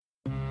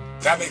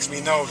that makes me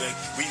know that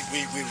we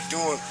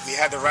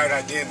had the right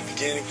idea in the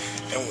beginning,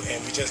 and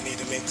we just need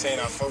to maintain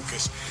our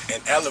focus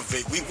and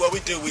elevate. We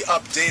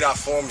update our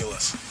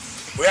formulas.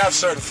 We have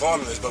certain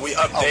formulas, but we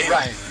update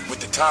them with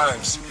the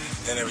times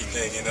and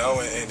everything, you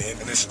know, and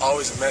there's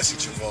always a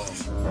message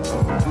involved.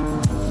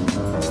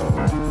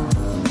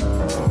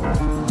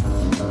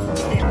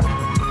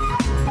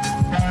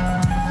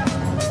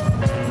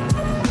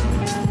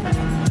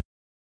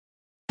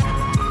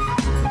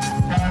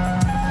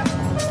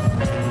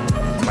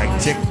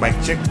 Mic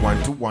check,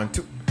 1 2 1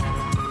 2.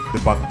 The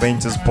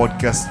Backbenchers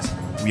podcast.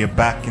 We are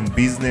back in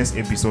business,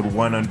 episode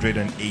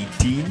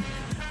 118.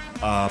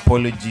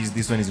 Apologies,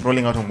 this one is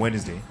rolling out on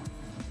Wednesday.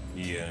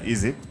 Yeah.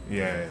 Is it?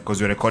 Yeah, because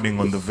we're recording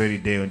on the very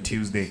day on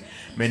Tuesday.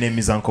 My name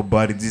is Uncle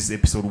Buddy. This is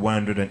episode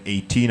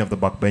 118 of the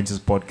Backbenchers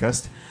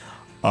podcast.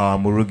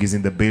 Murug is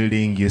in the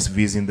building. USV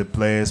is in the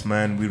place,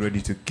 man. We're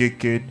ready to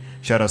kick it.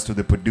 Shout outs to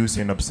the producer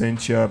in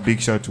absentia.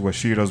 Big shout out to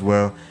Ashir as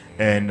well.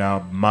 And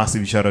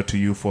massive shout out to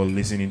you for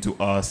listening to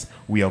us.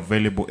 We are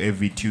available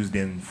every Tuesday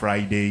and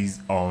Fridays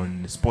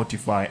on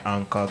Spotify,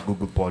 Anchor,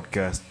 Google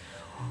Podcast,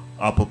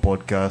 Apple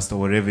Podcast, or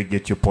wherever you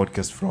get your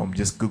podcast from.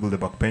 Just Google the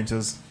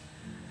Backbenchers.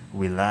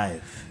 We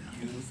live.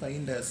 You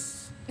find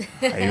us.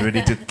 Are you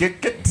ready to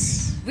kick it?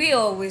 We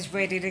always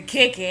ready to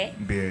kick it.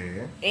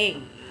 Yeah.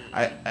 Hey.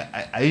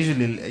 I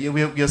usually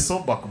we're so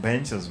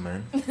backbenchers,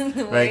 man.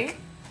 Like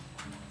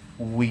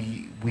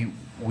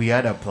we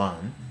had a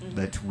plan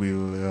that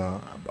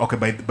will okay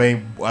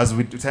by as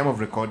we time of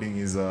recording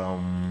is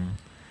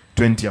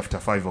 20 after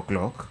 5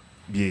 o'clock.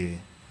 Yeah,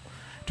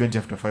 20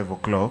 after 5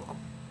 o'clock.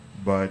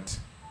 But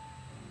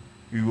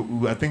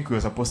I think we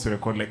were supposed to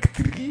record like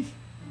 3.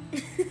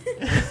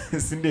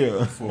 Cindy,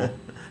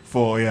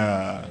 4,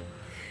 yeah.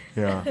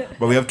 Yeah,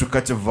 but we have to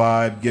catch a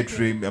vibe,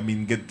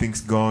 get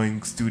things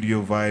going,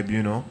 studio vibe,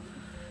 you know.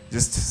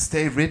 Just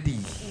stay ready.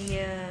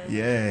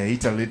 Yeah,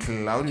 eat a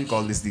little, how do you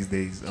call this these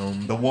days?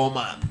 The warm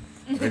up.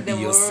 Ready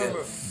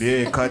yourself.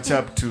 Yeah, catch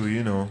up too,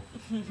 you know.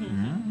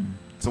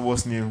 So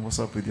what's new? What's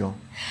up with y'all?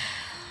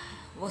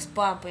 What's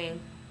popping?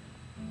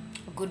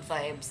 Good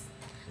vibes.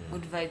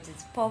 Good vibes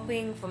is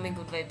popping. For me,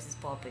 good vibes is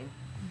popping.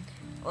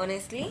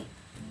 Honestly.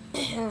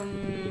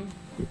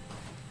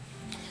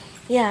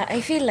 Yeah,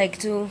 I feel like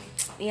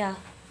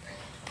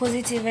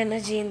positive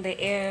energy in the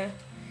air.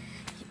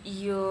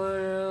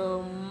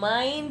 Your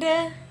mind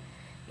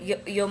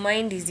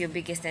is your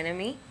biggest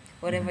enemy.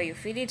 Whatever you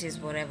feed it is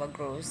whatever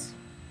grows.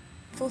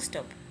 Full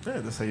stop. Yeah,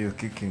 that's how you're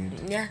kicking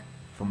it. Yeah.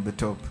 From the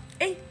top.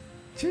 Hey.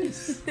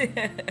 Cheers.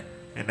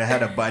 And I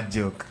had a bad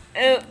joke.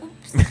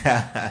 Oops.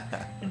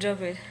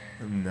 Drop it.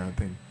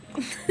 Nothing.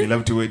 You'll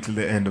have to wait till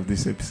the end of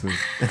this episode.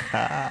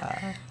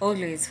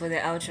 Always for the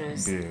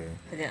outros. Yeah.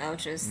 For the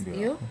outros. Yeah.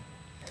 You?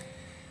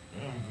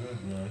 I'm good,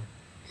 man.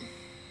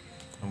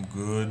 I'm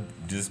good.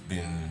 Just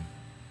been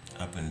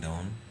up and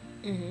down.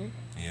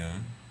 Yeah.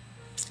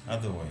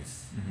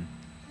 Otherwise,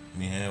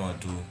 me here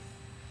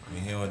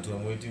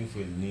I'm waiting for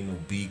El Nino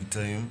big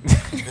time.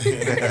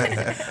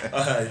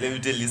 Let me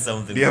tell you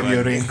something. Do you have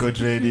your raincoat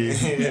ready?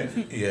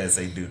 Yes,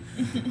 I do.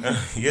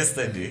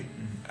 Yesterday,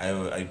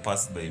 I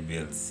passed by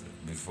Bells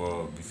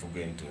before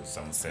going to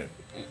Sunset.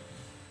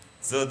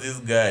 So this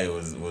guy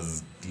was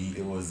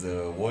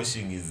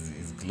washing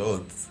his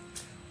clothes.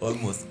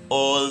 Almost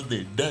all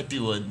the dirty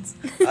ones.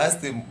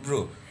 Asked him,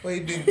 bro, why are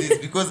you doing this?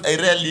 Because I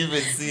rarely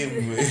even see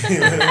him.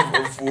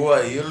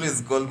 Fua. He always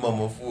called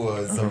Mama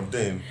Fua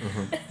sometime.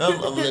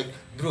 I'm like,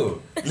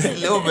 bro,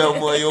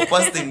 you're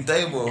fasting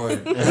time or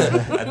what?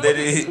 And then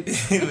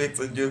he makes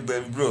a joke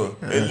that, bro,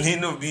 El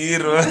Nino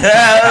Biro.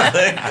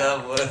 Like,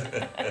 come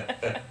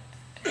on.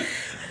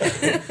 So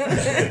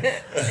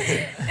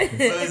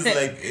it's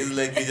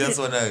like he just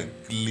wanna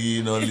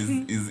clean all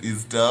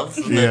his stuff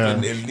so that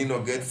when El Nino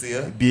gets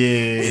here,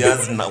 he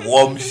has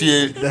warm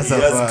shit, That's he a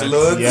has fact.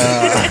 clothes.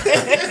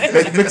 Yeah.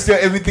 Like, make sure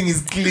everything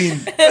is clean.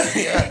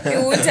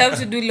 You won't have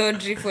to do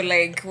laundry for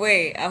a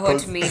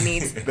hot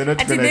minute. They're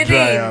not Until gonna the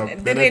dry rain. up.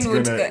 The They're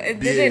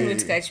rain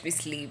won't catch me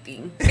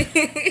sleeping.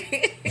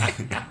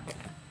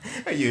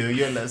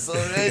 You're not so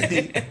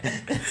ready.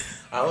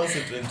 I'm also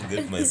trying to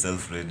get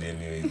myself ready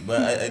anyway,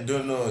 but I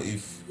don't know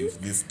if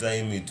this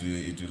time it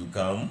will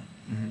come.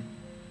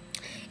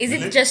 Is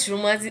it just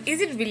rumors?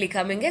 Is it really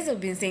coming? Guys have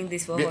been saying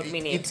this for a hot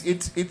minute.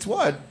 It's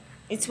what?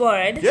 It's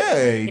word. Yeah,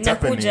 it's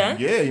happening. Inakuja?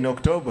 Yeah, in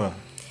October.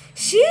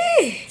 She.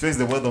 So it's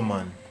the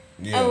weatherman.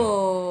 Yeah.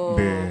 Oh.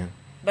 Yeah.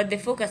 But the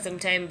focus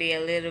sometimes be a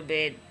little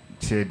bit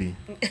Shady.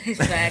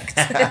 fact.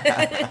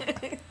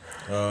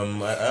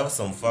 I have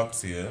some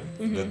facts here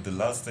that the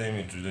last time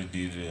it really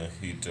did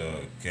hit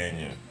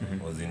Kenya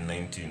was in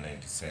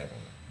 1997.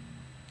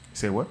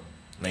 Say what?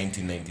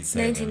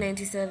 1997.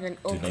 1997.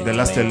 Oh, God. The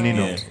last El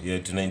Nino. Yeah,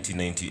 to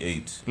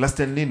 1998. Last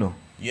El Nino.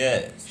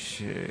 Yes.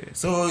 Shit.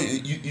 So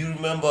you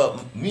remember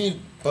me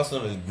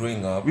personally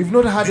growing up? We've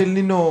not had El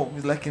Nino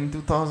like in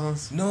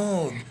 2000s.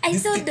 No. I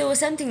thought there was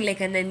something like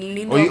an El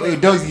Nino.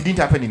 It didn't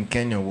happen in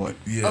Kenya, what?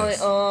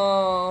 Yes.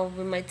 Or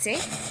we might say.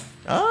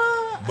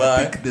 I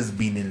But think there's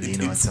been El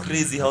Nino at it's some.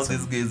 crazy at how some-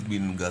 this guy's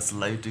been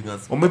gaslighting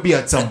us. Or maybe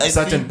at some I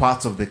certain think-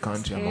 parts of the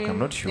country. I'm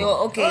not sure.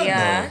 Oh, okay, Oh,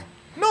 yeah.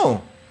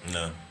 No,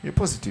 No. you're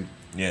positive.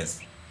 Yes.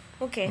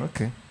 Okay.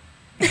 Okay.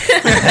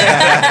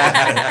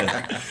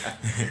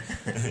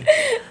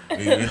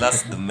 We'll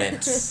ask the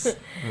Mets.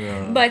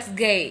 But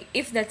guy,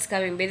 if that's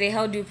coming, by the way,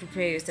 how do you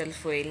prepare yourself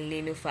for El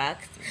Nino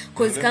fact?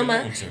 Because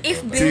kama if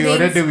See,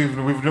 already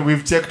buildings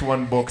we've checked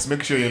one box.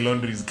 Make sure your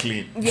laundry is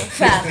clean. yeah,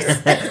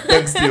 facts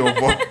Thanks to your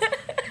box.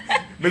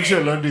 Make sure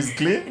your laundry is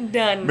clean.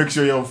 done. Make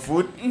sure you have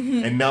food,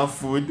 enough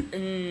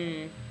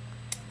food.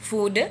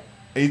 Food.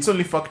 It's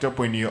only fucked up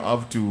when you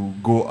have to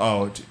go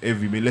out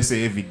let's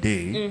say every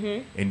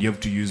day, and you have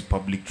to use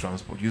public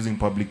transport. Using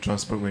public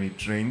transport when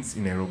it rains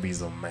in Nairobi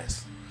is a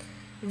mess.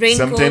 Raincoats.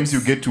 Sometimes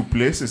you get to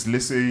places,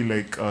 let's say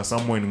like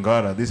somewhere in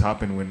Ngara. This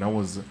happened when I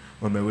was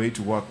on my way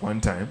to work one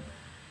time.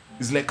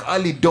 It's like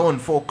early dawn,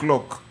 4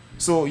 o'clock.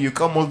 So you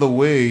come all the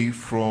way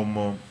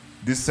from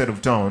this side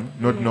of town,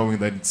 not knowing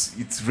that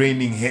it's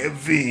raining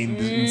heavy in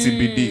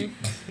CBD.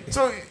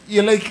 So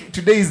you're like,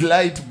 today is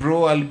light,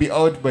 bro. I'll be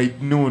out by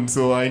noon.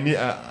 So I need.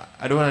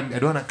 I don't want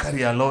to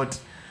carry a lot.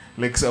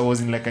 Like, so I was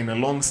in a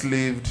long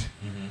sleeved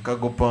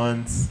cargo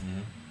pants,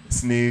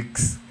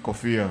 sneaks,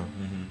 kofia,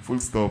 full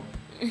stop.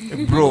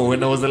 Bro,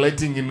 when I was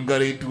alighting in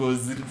Ngara, it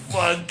was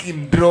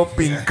fucking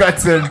dropping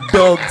cats and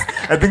dogs.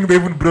 I think they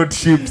even brought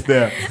sheep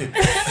there.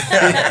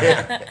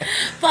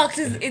 Fact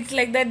is, it's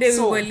like that day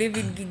So- we were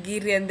leaving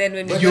Gigiri, and then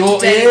when we Yo,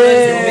 got to it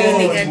was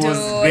raining it at was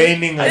all.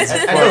 raining as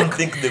I don't fuck.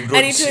 think they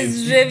brought And it was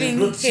sheep. raining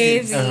They brought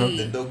sheep. heavy.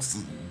 The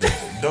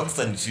dogs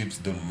and sheep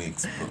don't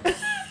mix, bro.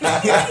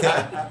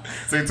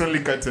 So it's only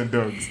cats and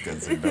dogs.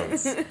 Cats and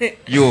dogs.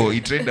 Yo,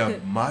 it rained a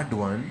mad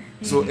one.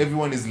 So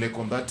everyone is like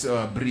on that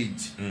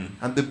bridge.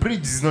 And the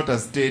bridge is not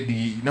as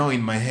steady now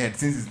in my head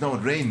since it's now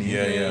raining.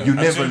 Yeah. You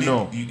never Actually,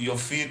 know. Your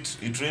feet,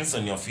 it rains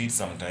on your feet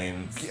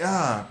sometimes.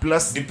 Yeah,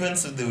 plus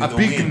Depends on a the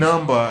big wind.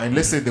 number, and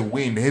let's say the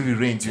wind, heavy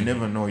rains, you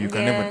never know. You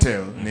can Yeah. never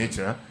tell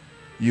nature.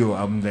 Yo,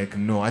 I'm like,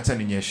 no, acha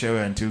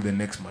ninyeshewe until the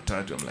next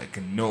matatu. I'm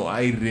like, no,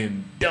 I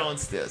ran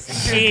downstairs.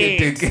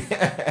 Take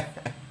it.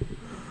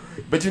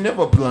 But you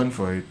never plan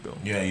for it though.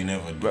 Yeah, you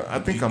never do. But I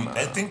think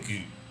I think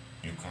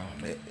you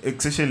can't.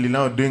 Especially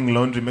now doing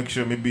laundry, make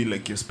sure maybe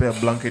like your spare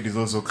blanket is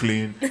also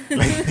clean.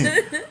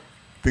 Like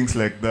things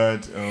like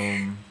that.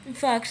 In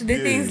fact, the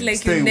Yeah, things like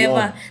stay you never,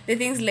 warm. the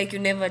things like you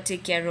never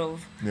take care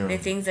of, Yeah. the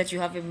things that you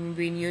haven't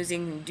been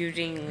using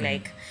during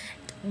like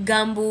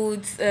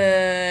gumboots,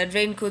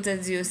 raincoats,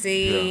 as you're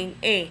saying.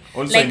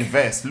 Also like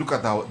invest. Look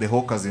at the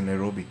hawkers in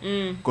Nairobi.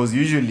 Because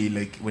usually,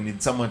 like when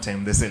it's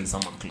summertime, they sell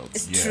summer clothes.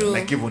 it's Yeah. true.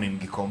 Like even in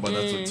Gikomba,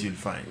 that's what you'll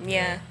find.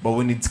 Yeah. But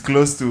when it's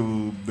close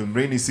to the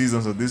rainy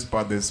seasons or this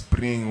part, the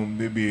spring,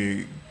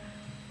 maybe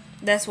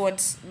That's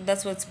what's they're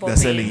popping.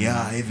 selling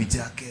heavy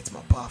jackets,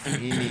 my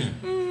perfume.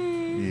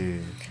 Yeah.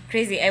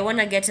 Crazy. I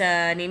wanna get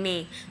a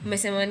nini.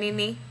 Umesema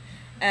nini?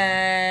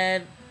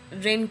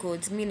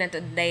 Raincoats. Me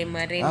natadai ma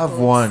I raincoats. have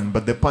one,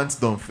 but the pants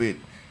don't fit.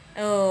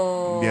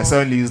 Oh. Yeah, so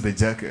I only use the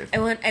jacket.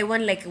 I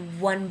want like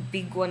one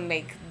big one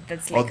like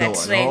that's like the a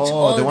one- trench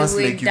all the ones the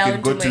way like you down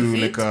can go to to my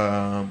feet. like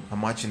a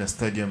match in a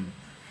stadium,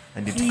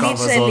 and it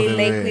covers all Literally the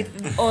like way.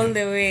 with all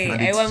the way.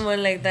 And I it's- want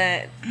one like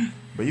that.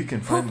 But you can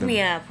find Hook them.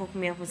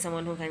 me up with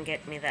someone who can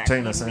get me that.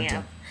 China Hook me Center.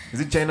 up. Is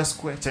it China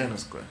Square? China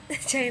Square.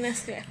 China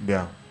Square.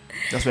 Yeah,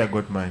 that's where I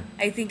got mine.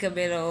 I think I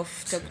better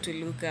off talk to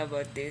Luca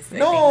about this. I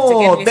No, think to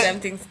get me they-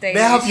 something stylish.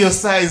 They have your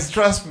size.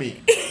 Trust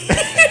me.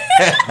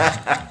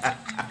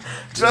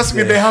 Trust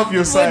me, they have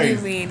your What do you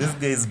size. mean? This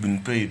guy's been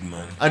paid,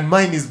 man. And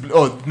mine is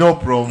no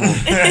promo.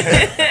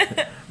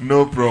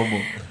 No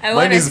promo. I Mine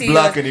wanna is see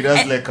black yours. and it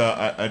has like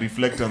a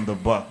reflector on the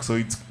back, so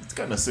it's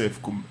kind of safe.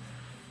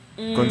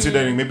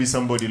 Considering maybe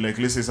somebody like,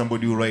 let's say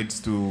somebody who rides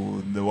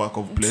to the work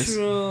of place,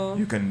 True.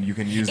 you can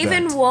use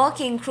Even that.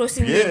 walking,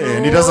 crossing the Yeah, road.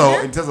 and it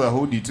has a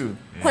hoodie too.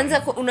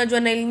 Kwanza unajua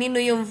na El Nino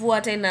hiyo mvua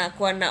hata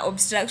inakuwa na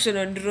obstruction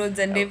on roads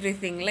and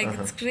everything. Like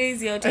it's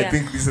crazy out I here.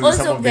 think this is Also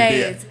some of the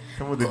guys,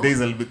 the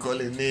days I'll be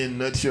calling in,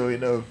 not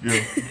showing up. Yo.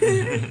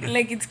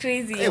 like it's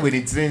crazy. Hey, when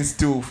it rains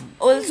too.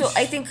 Also,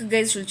 I think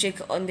guys should check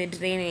on the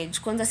drainage.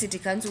 Kwanza City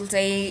Council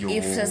say Yo.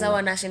 if sasa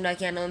wanashindwa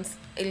announce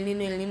El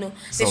Nino,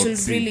 they South should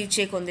Sea. really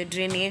check on the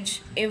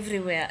drainage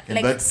everywhere. And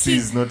like that sea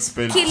is not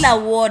spelled. kila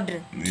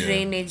ward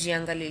drainage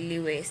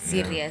iangaliliwe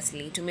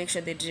seriously to make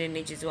sure the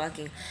drainage is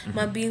working.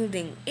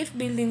 If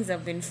buildings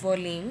have been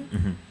falling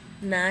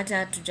na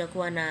hata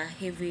tujakuwa na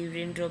heavy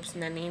raindrops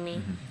na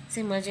nini, so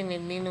imagine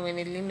El Nino, when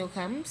El Nino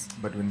comes.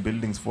 But when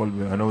buildings fall,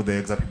 I know the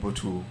exact people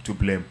to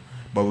blame.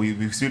 But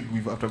we've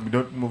after we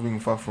don't moving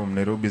far from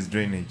Nairobi's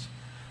drainage,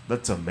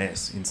 that's a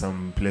mess in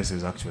some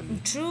places actually.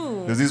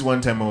 True. There's this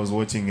one time I was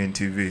watching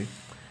NTV,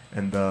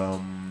 and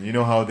you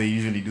know how they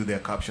usually do their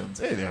captions.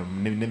 Hey, they're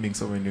naming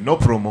so many. No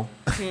promo.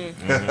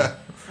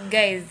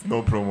 Guys,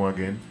 No promo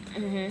again.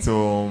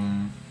 So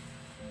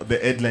the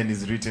headline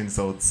is written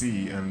South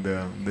Sea, and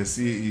the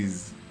sea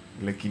is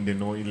like in the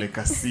north, like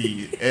a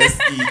sea,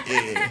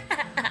 SEA.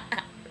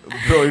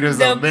 Bro, it was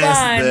The a mess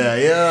pan. there.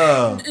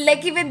 Yeah.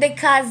 Like even the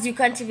cars, you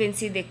can't even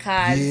see the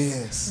cars.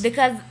 Yes. The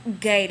cars,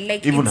 guy,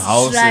 like Even it's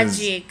houses.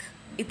 tragic.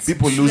 It's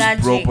People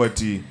tragic. lose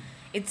property.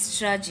 It's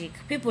tragic.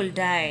 People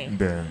die.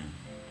 There.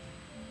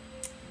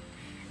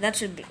 That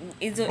should be.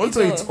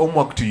 Also, it's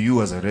homework to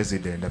you as a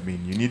resident. I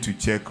mean, you need to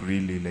check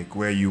really like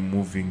where you're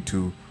moving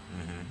to.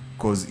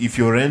 Because if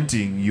you're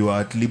renting, you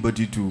are at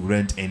liberty to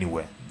rent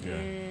anywhere.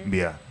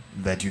 Yeah.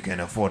 That you can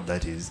afford,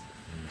 that is.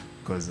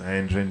 Because I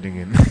ain't renting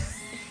in.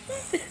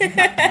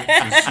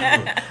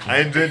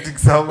 I ain't renting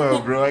somewhere,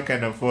 bro. I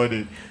can afford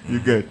it. You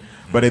get.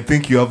 But I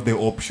think you have the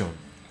option.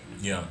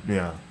 Yeah.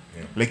 Yeah.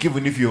 Like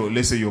even if you're,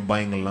 let's say you're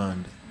buying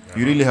land,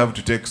 you really have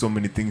to take so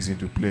many things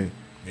into play.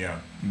 Yeah.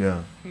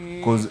 Yeah.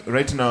 Because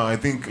right now, I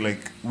think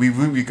like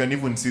we can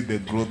even see the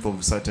growth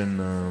of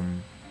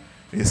certain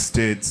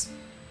estates.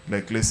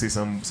 Like let's say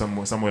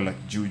somewhere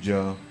like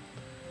Juja,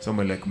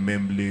 somewhere like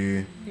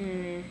Membley.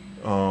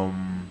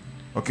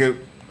 Okay,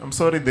 I'm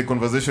sorry, the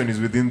conversation is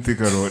within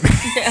Thika Road.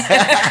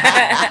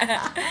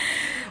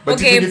 But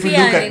Okay, even if you look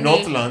at Pianini.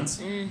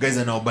 Northlands, guys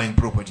are now buying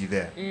property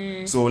there.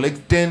 So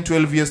like 10,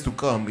 12 years to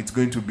come, it's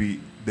going to be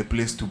the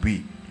place to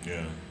be.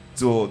 Yeah.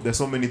 So there's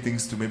so many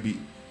things to maybe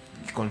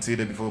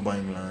consider before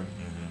buying land.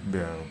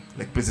 Yeah,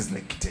 like places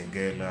like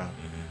Kitengela,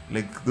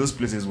 like those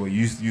places were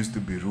used to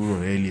be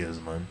rural areas,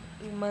 man.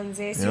 Manze,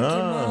 Yeah,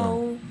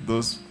 Syokimau.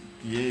 those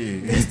There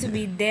yeah. used to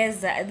be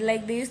desert,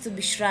 like there used to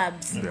be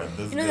shrubs. Yeah.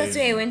 Those You know, that's guys-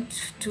 where I went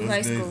to those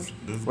high guys- school.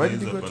 those Why guys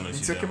did you go hapa to- na in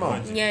shida ya Syokimau?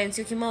 maji. Yeah, in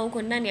Syokimau,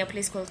 huko ndani a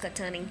place called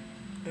Katani.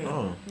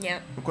 Oh, Yeah,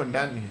 uko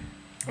ndani.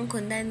 huko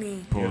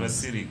ndani. You're a Pause.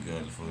 city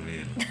girl for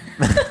real.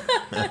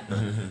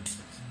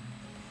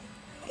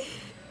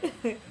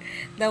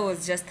 That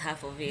was just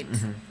half of it.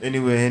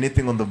 Anyway,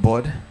 anything on the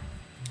board?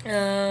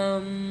 Yeah,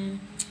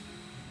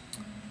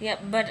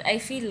 but I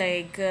feel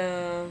like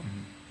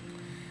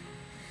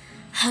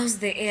how's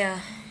the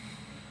air?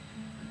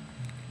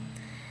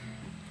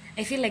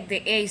 I feel like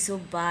the air is so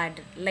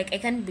bad. Like I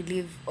can't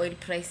believe oil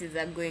prices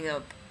are going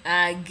up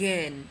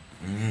again.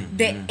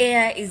 The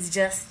air is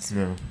just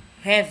Yeah.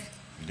 heavy.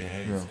 The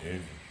hair is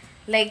heavy.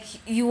 Like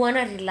you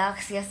wanna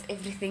relax, yes,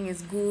 everything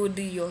is good,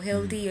 you're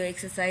healthy, you're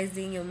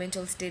exercising, your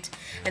mental state,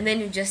 and then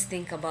you just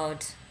think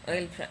about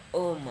oil price.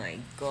 Oh my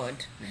god,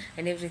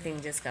 and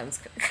everything just comes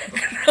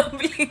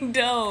crumbling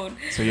down.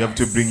 So you have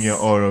to bring your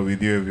aura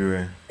with you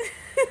everywhere.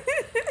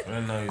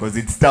 Right now, Because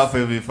it's tough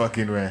every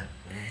fucking where.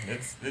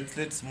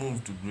 let's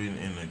move to green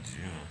energy.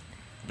 You know,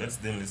 that's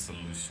the only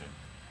solution.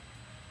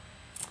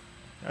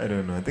 I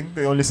don't know. I think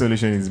the only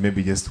solution is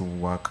maybe just to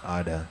work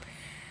harder.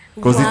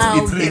 Because Wow,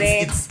 it's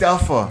Greg.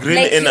 tougher. Green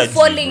Like you're energy,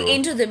 falling bro.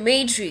 into the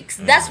matrix.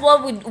 That's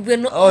what we're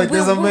not. Oh,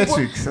 there's a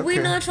matrix, We're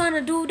okay. not trying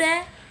to do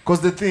that. Because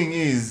the thing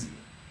is,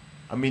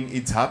 I mean,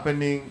 it's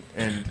happening,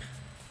 and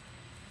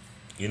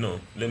You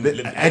know,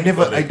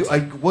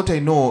 what I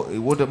know,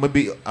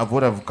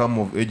 what I've come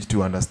of age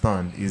to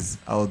understand is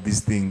how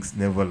these things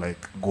never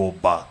like go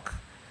back.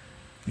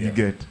 You Yeah.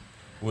 get.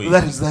 Wait.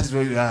 That is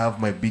where I have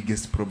my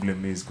biggest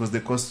problem is because the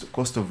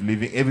cost of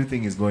living,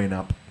 everything is going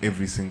up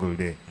every single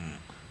day,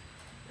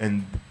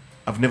 and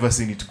I've never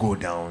seen it go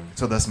down.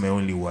 So that's my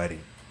only worry.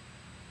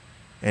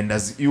 And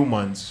as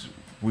humans,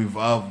 we've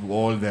have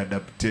all the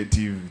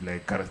adaptive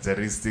like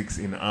characteristics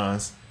in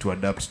us to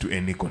adapt to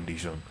any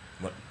condition.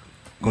 But-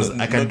 Because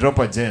no- I can not- drop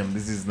a gem.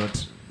 This is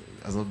not,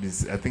 has not been.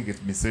 I think it's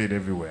been said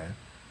everywhere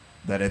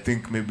that I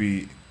think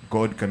maybe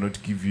God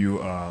cannot give you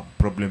a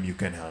problem you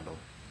can handle.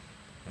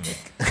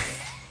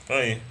 Oh,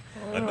 yeah.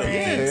 I don't Alright.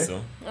 think Yeah.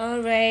 so. All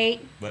right.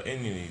 But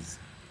anyways,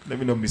 Let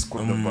me not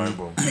misquote the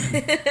Bible.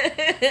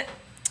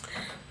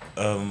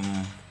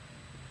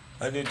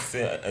 I need to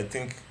say I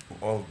think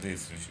all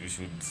this we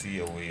should see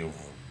a way of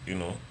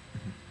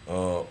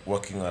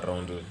working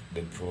around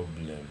the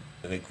problem.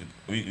 Like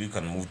we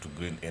can move to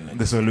green energy.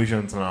 The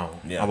solutions now,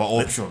 Yeah, our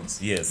let's-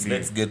 options. Yes, Yeah.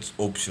 let's get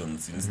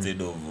options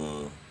instead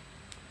of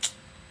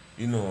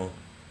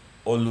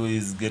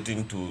always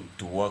getting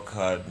to work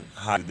hard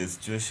with the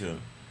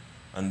situation,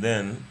 and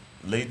then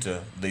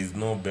later there is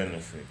no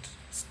benefit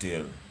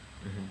still.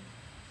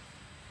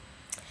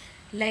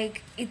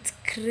 Like it's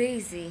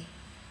crazy.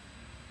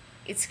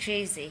 It's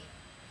crazy.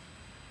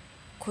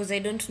 Cause I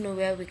don't know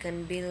where we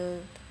can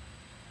build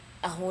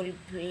a whole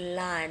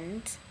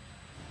plant.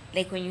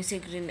 Like when you say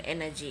green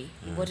energy,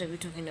 what are we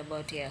talking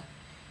about here?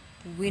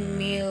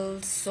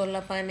 Windmills,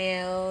 solar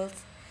panels,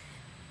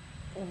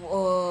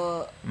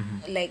 or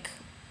like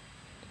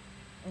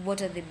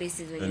what are the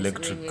bases when you're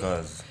Electric green?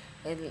 cars.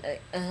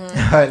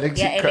 Electric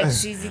Yeah,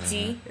 cars.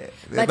 electricity.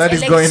 But That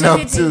is going up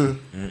electricity-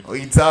 too. Oh,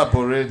 it's up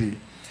already.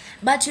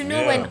 But you know,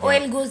 Yeah, when but-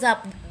 oil goes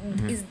up,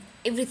 is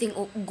everything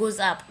goes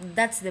up.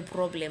 That's the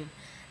problem.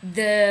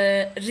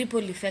 The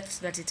ripple effect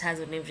that it has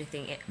on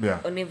everything, Yeah.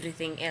 on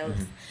everything else.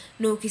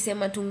 No,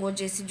 ukisema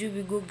tungoje sijui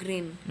we go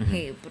green.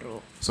 Hey,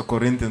 bro, So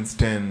Corinthians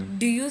 10,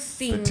 do you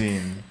think?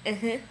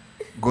 13.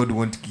 God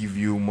won't give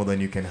you more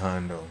than you can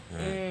handle.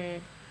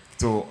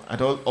 So at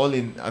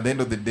the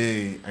end of the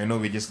day, I know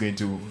we're just going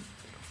to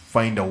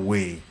find a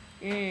way.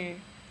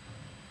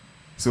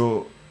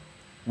 So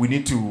we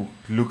need to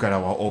look at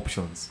our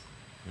options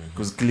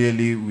because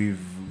clearly we've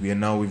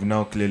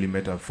now clearly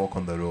met a fork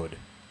on the road.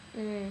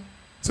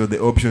 So the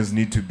options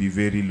need to be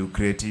very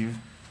lucrative,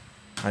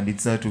 and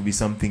it's not to be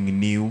something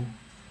new,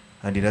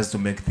 and it has to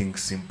make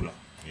things simpler.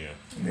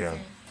 Yeah.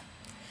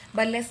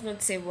 But let's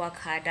not say work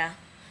harder.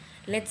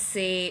 Let's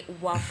say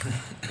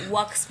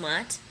work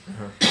smart.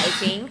 I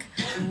think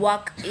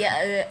work,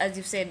 as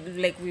you said,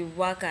 like we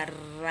work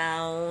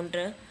around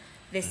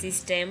the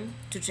system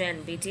to try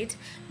and beat it.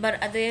 But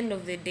at the end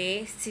of the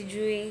day,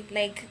 sijui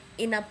like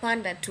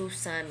inapanda tu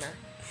sana.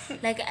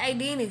 Like I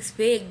didn't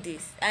expect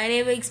this. I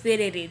never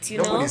expected it.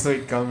 Nobody saw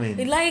it coming.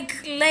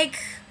 Like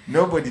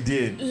Nobody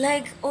did.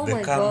 like oh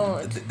my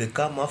god. They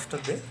come after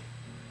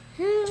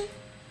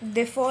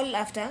They fall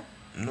after.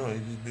 No,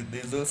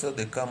 there's also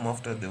they come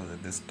after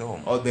the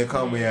storm. Oh, they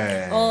come,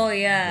 yeah. Oh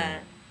yeah.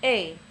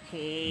 Hey.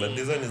 But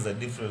this one is a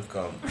different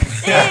calm.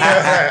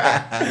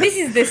 This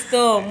is the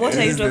storm. What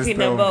are you This is the talking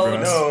storm, about?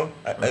 bro. No,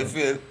 I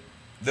feel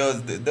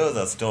there was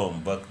a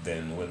storm back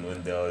then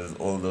when there was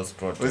all those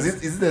protests.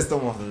 Is it the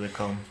storm after they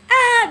come?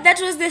 That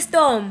was the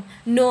storm.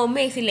 No,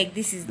 may feel like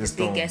this is the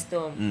storm. biggest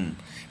storm.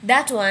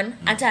 That one,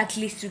 at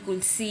least you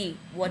could see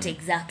what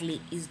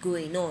exactly is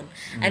going on,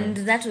 and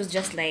that was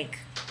just like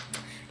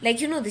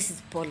this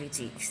is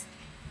politics.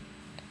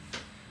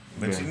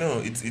 But you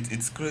know,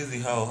 it's crazy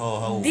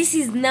how This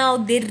is now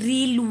the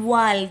real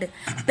world.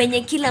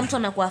 Penye kila mtu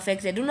anakuwa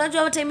affected.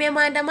 Unajua time ya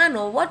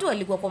maandamano watu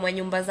walikuwa kwa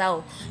manyumba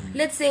zao.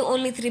 Let's say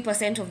only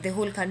 3% of the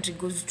whole country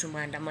goes to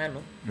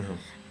maandamano.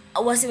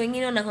 Wasi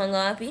wengine wanakuanga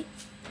wapi?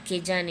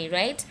 Kejani,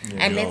 right?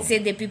 And let's say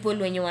the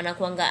people wenye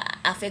wanakuanga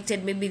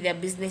affected, maybe their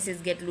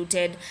businesses get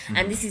looted,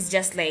 and this is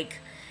just like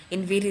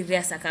in very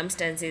rare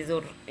circumstances,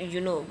 or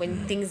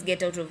when things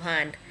get out of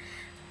hand.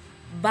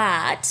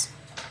 But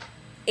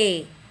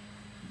hey,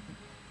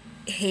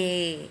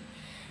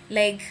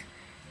 like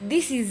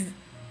this is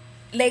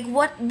like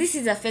what this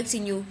is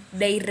affecting you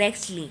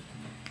directly.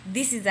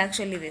 This is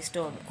actually the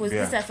storm because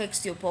this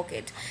affects your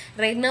pocket.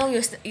 Right now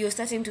you're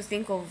starting to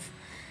think of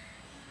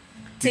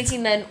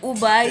taking an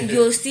Uber.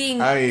 You're seeing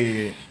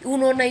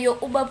unaona your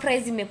Uber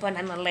price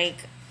imepanda na like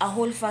a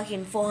whole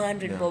fucking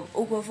 400 bob.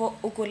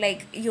 Uko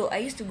like I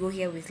used to go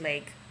here with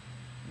like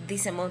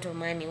this amount of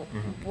money.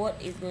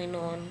 What is going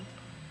on?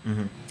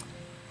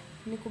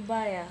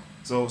 Nikubaya.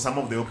 So some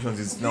of the options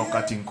is now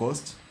cutting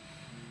cost.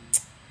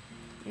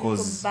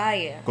 Because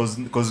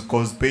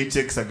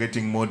paychecks are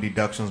getting more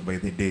deductions by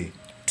the day.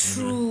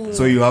 True.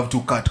 So you have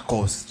to cut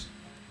cost.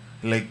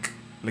 Like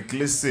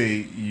let's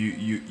say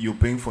you're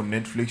paying for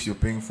Netflix, you're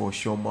paying for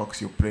Showmax,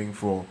 you're paying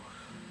for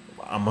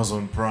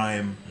Amazon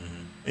Prime,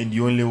 and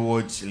you only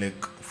watch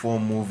like 4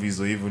 movies,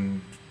 or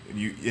even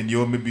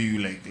you're maybe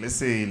like, let's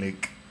say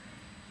like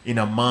in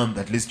a month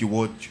at least you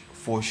watch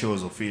 4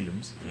 shows or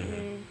films.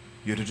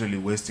 You're totally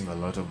wasting a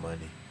lot of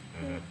money.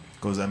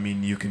 Because I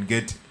mean, you can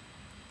get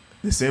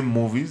the same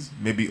movies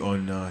maybe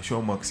on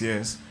Showmax,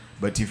 yes,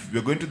 but if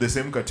we're going to the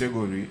same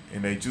category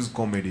and I choose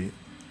comedy,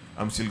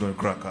 I'm still going to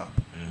crack up.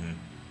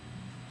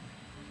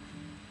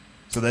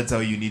 So that's how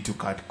you need to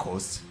cut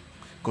costs,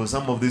 because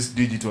some of this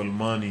digital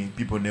money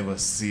people never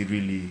see,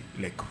 really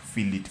like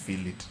feel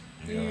it.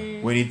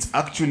 When it's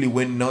actually,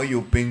 when now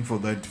you're paying for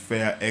that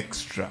fare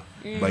extra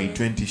by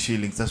 20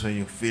 shillings, that's when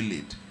you feel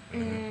it,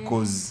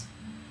 because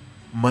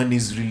money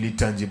is really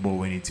tangible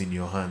when it's in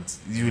your hands.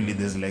 Usually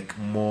there's like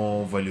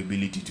more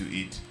valuability to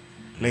it.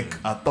 Like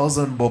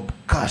 1,000 bob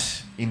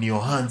cash in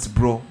your hands,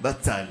 bro,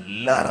 that's a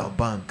lot of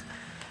bank.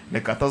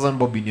 Like 1,000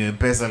 bob in your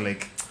M-Pesa,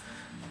 like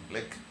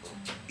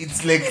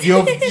it's like you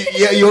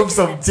have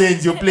some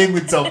change, you're playing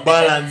with some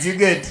balance, you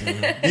get?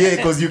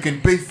 Because you can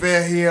pay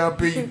fare here,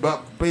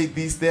 pay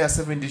this there,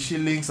 70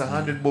 shillings,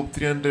 100 bob,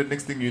 300,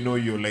 next thing you know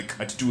you're like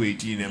at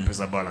 280 in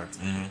M-Pesa balance.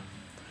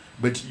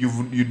 But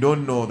you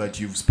don't know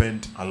that you've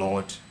spent a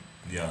lot.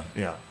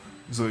 Yeah.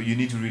 So you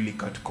need to really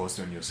cut costs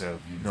on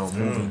yourself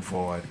moving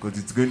forward, because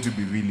it's going to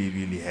be really,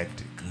 really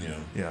hectic.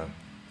 Yeah.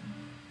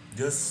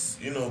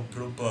 Just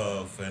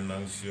proper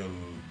financial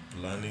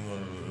planning or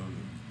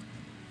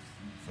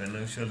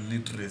financial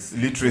literacy.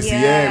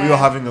 We were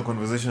having a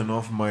conversation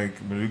off mic.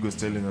 Marigo was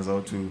telling us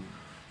how to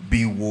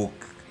be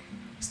woke,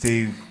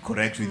 stay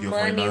correct with your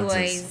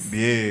finances.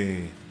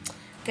 Money-wise.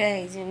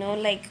 Guys,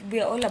 like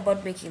we're all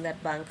about making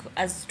that bank.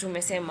 As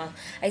tumesema,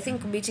 I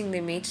think beating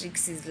the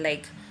matrix is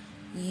like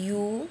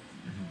you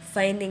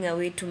finding a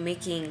way to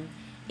making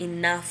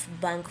enough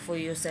bank for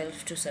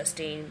yourself to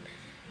sustain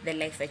the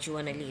life that you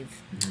want to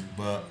live.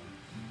 But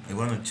I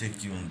want to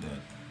check you on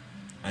that.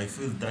 I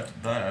feel that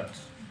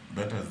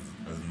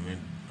has made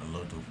a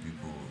lot of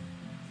people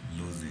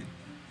lose it.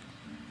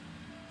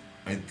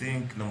 I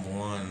think number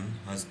one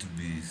has to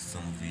be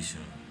some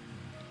vision.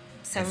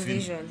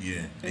 Vision.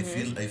 Yeah. I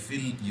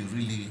feel you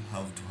really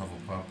have to have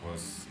a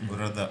purpose, or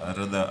rather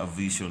a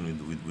vision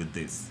with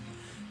this.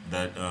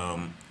 That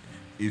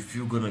if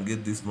you're gonna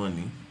get this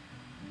money,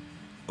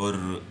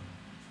 or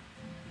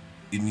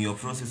in your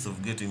process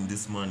of getting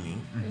this money,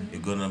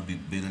 you're gonna be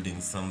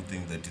building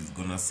something that is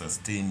gonna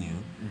sustain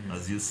you,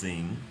 as you're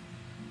saying,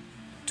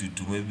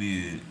 to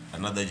maybe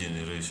another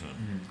generation.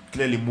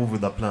 Clearly move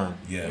with the plan.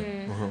 Yeah.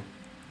 Uh-huh.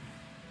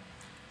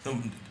 So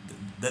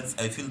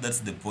I feel that's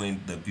the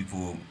point that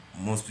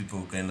most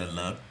people kind of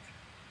lack,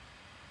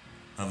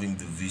 having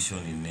the vision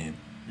in it.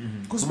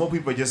 Because more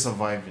people are just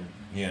surviving.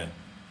 Yeah.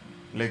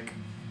 Like,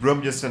 bro,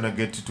 I'm just trying to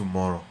get to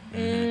tomorrow.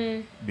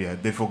 Yeah,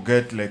 they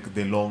forget like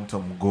the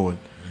long-term goal.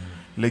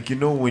 Like, you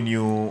know, when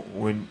you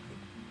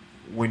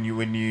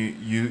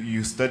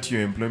start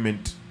your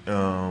employment,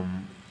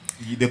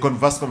 the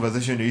first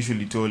conversation you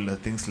usually told are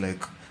things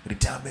like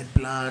retirement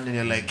plan, and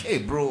you're like, hey,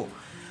 bro,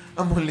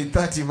 I'm only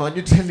 30, man.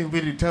 You're telling me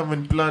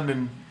retirement plan,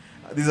 and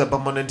this is a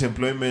permanent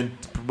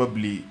employment,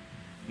 probably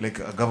like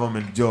a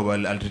government job.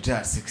 I'll retire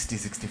at 60,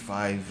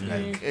 65.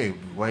 Like, hey,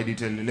 why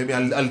did you tell me?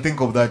 I'll think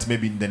of that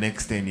maybe in the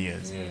next 10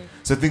 years. Yeah.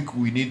 So I think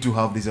we need to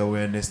have this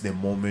awareness the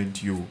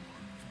moment you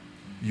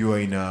are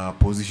in a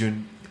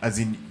position, as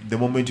in the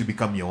moment you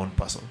become your own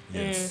person.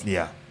 Yes.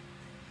 Yeah.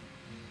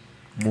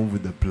 Move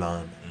with the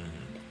plan.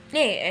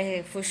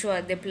 Yeah, for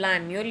sure. The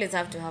plan. You always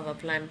have to have a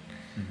plan.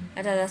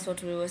 That's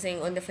what we were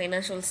saying on the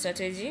financial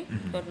strategy.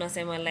 What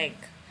nasema like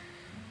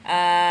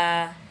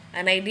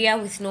an idea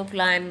with no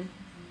plan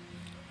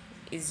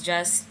is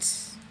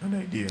just An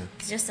idea.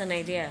 it's just an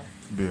idea.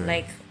 Yeah.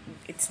 Like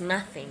it's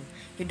nothing.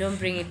 You don't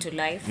bring it to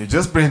life. You're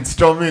just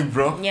brainstorming,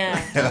 bro.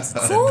 Yeah.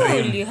 Cool.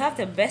 You have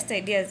the best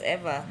ideas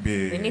ever.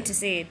 Yeah. We need to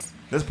say it.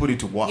 Let's put it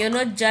to work. You're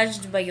not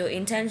judged by your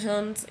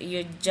intentions,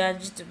 you're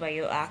judged by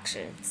your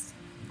actions.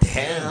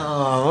 Damn.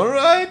 All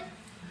right.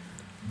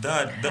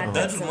 That Had that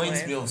that reminds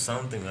somewhere. me of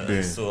something Yeah,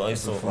 I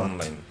saw fact.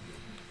 online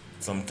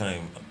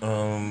sometime.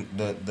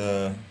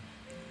 The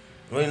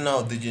right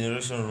now, the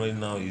generation right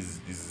now is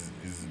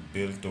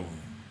built of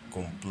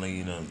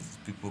complainers.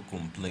 People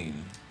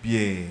complain,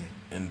 Yeah.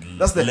 and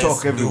That's the less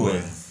talk everywhere.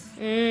 doers.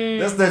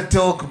 That's the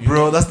talk,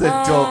 bro. That's the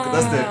talk.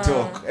 That's the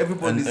talk.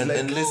 Everybody's And, like,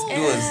 and less "Oh,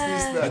 doers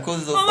this, that."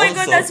 because of Oh my also,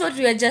 god, that's what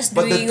we are just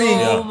But the doing. thing,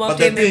 Oh, but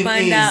the Mapembe thing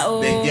Panda, is,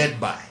 oh. they get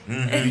by.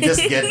 You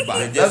just get by.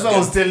 They That's just what I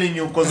was get- telling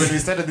you. Because when we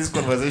started this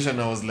conversation,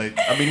 I was like,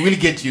 I mean, we'll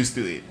get used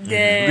to it,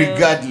 Damn.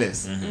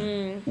 regardless.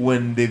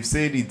 When they've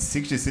said it's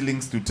 60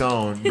 shillings to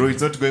town, bro,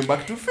 it's not going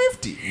back to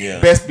 50.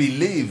 Yeah. Best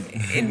believe.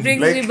 It brings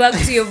Like- me back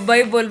to your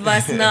Bible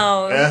verse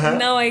now. Uh-huh.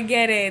 Now I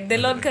get it. The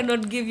Lord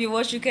cannot give you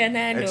what you can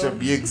handle.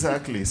 Yeah,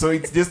 exactly. So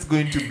it's just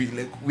going to be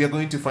like we are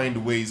going to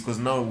find ways, because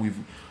now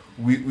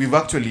we've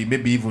actually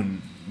maybe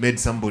even made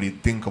somebody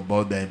think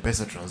about the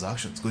M-Pesa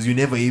transactions, because you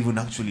never even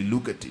actually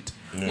look at it.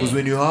 Because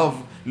when you have,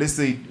 let's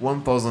say,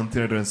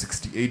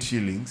 1,368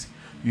 shillings,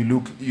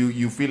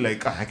 you feel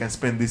like, I can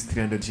spend this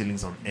 300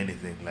 shillings on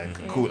anything.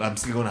 Like, cool, I'm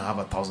still gonna have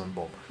 1,000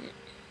 bob.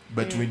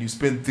 But when you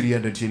spend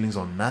 300 shillings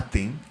on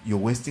nothing, you're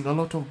wasting a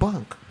lot of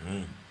bank.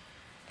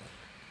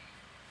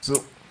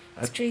 So,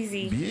 It's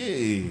crazy.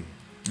 yeah,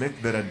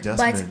 make that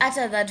adjustment. But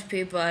after that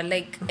paper,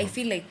 like I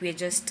feel like we're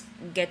just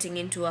getting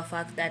into a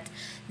fact that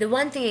the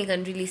one thing I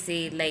can really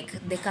say,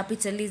 like the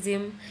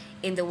capitalism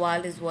in the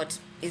world is what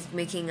is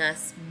making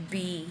us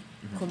be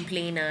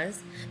complainers,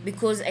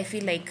 because I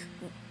feel like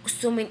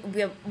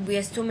we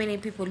are so many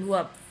people who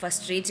are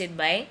frustrated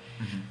by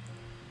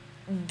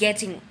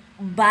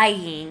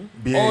buying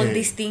all Yeah.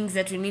 these things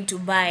that we need to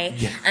buy,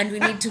 Yeah. and we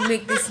need to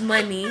make this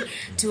money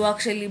to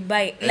actually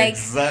buy, like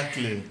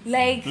Exactly.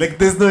 like Like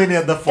there's no any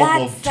other form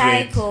that of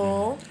trade.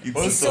 cycle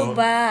It's- is so Also-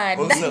 bad.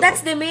 also-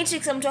 That's the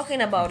matrix I'm talking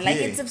about. Like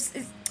Yeah.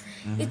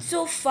 it's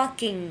so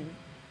fucking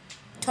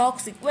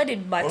toxic. Where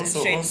did butter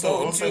trade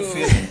go also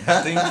to?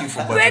 thank you for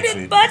butter Where trade.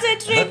 did butter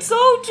trade That's-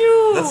 go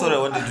to? That's what I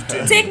wanted to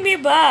tell Take you. me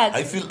back.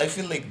 I feel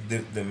like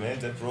the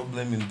major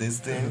problem in this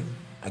thing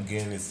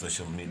again is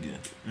social media,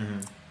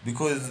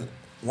 because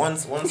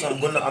once I'm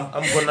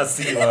gonna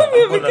see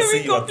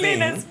your thing.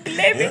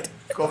 Yeah?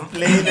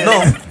 Complaining.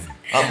 No,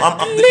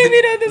 I'm Leave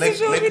it on the like,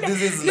 social like media.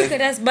 this is Look like,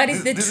 at us, but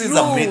it's the this truth. is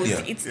a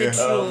media. It's the Yeah.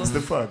 truth. It's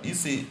the fact. You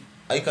see,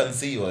 I can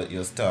see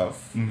your stuff.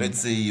 Let's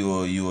say you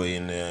are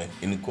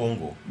in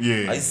Congo.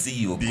 Yeah. I see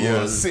your gold.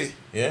 DRC.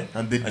 Yeah.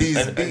 And the D is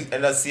and, big.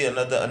 and I see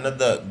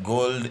another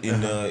gold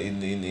in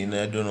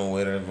I don't know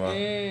wherever.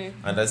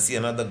 And I see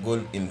another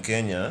gold in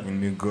Kenya.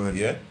 When you go.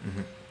 Yeah.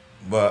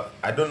 But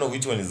I don't know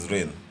which one is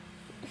real.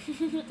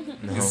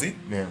 No. You see?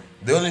 Yeah.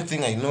 The only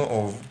thing I know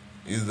of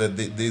is that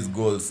there's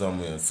gold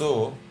somewhere.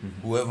 So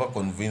whoever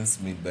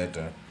convinced me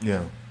better,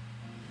 Yeah.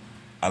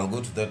 I'll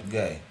go to that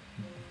guy.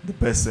 The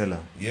bestseller.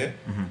 Yeah.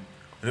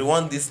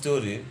 Rewind this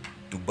story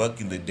to back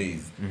in the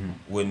days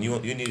when you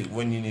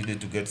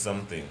needed to get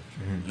something.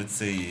 Let's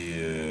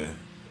say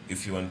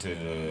if you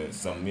wanted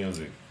some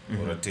music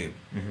or a tape,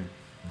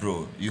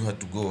 bro, you had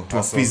to go To a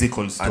hustle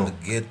physical store.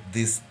 and get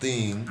this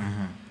thing.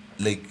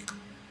 Like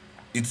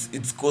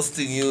it's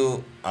costing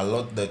you a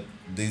lot that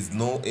there's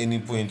no any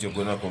point you're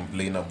gonna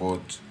complain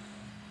about.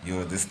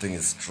 Yo, this thing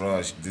is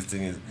trash. This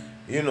thing is,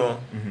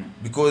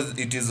 because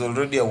it is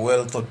already a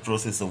well thought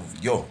process of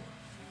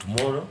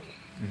tomorrow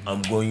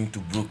I'm going to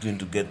Brooklyn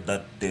to get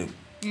that tape.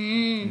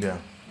 Yeah.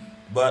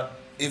 But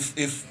if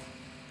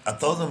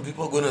 1,000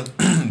 people are gonna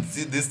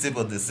see this tape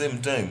at the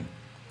same time,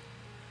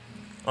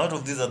 out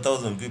of these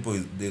 1,000 people,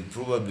 they're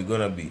probably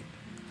gonna be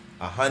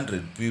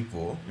 100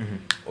 people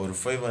or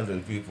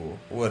 500 people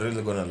who are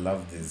really gonna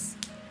love this,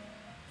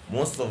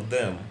 most of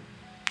them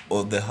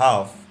or the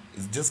half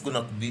is just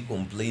gonna be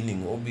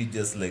complaining or be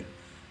just like,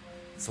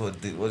 so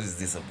what is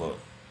this about?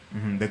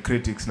 The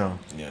critics now.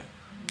 Yeah,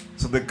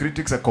 So the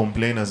critics are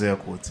complainers, air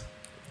quotes.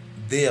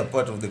 they are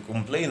part of the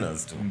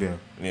complainers too. Yeah.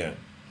 Yeah.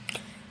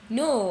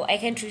 No, I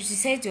can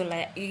criticize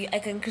I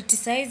can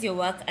criticize your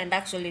work and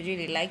actually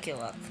really like your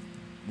work.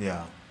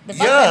 Yeah. The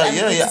fact Yeah, that I'm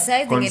yeah, yeah.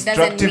 criticizing it doesn't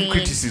Constructive mean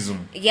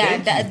criticism. Yeah,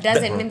 that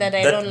doesn't mean that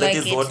I don't that like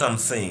is it. what I'm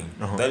saying.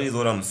 That is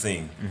what I'm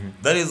saying.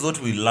 That is what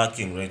we're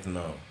lacking right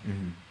now.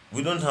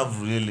 We don't have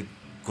really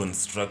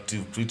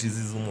constructive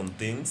criticism on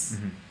things.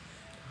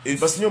 If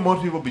But you know, more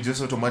people be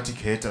just automatic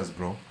haters,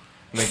 bro.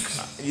 Like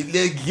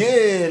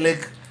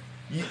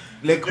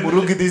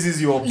Murugi, this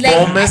is your Like-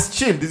 bombest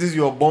chill. This is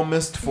your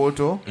bombest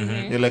photo.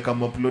 You're like,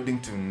 I'm uploading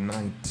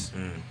tonight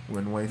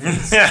when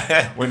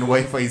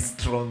Wi-Fi is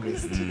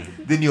strongest.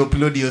 Then you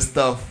upload your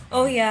stuff.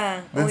 Oh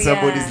yeah. Then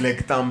somebody's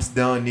like thumbs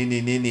down,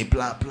 nini,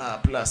 blah blah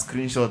blah.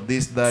 Screenshot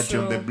this, that.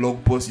 True. On the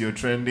blog post, you're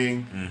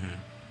trending.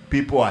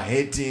 People are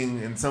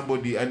hating,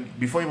 and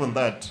before even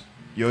that,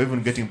 you're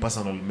even getting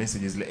personal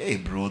messages like, "Hey,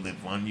 bro,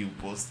 that one you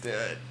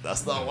posted,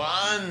 that's the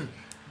one."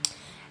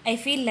 I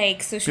feel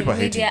like social People are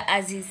media,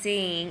 as he's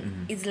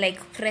saying, is like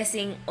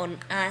pressing on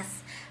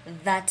us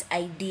that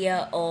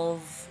idea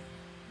of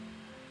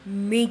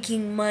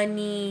making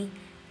money,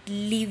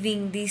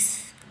 living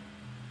this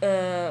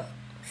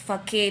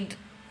facade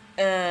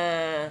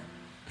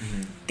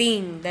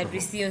thing that we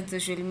see on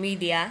social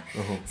media.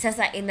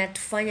 Sasa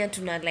inatufanya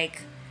tuna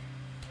like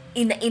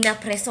ina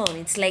press on.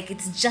 It's like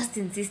it's just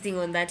insisting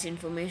on that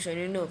information,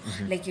 you know.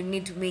 Like you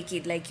need to make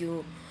it, like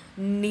you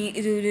need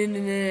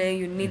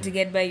to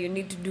get by, you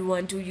need to do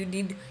 1 2, you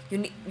need.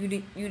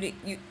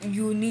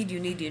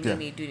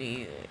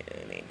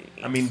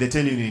 I mean, they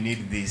tell you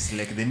need this,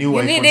 like the new You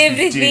iPhone need 15,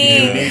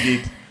 everything. you need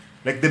it.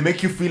 Like they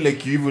make you feel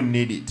like you even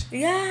need it.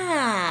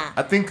 Yeah.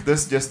 I think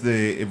that's just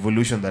the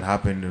evolution that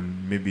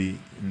happened maybe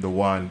in the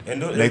world.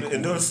 And al- like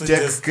and also tech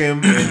just-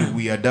 came and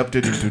we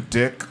adapted into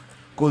tech.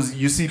 Because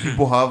you see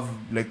people have,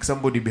 like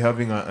somebody be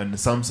having a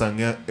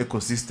Samsung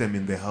ecosystem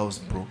in the house,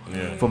 bro.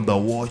 Yeah. From the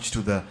watch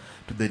to the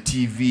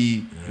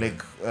TV,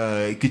 like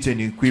kitchen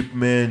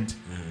equipment,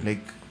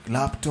 like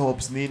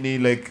laptops, nini,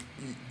 like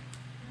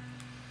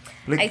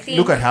I think-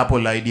 look at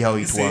Apple ID how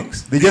it see,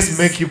 works. They just this-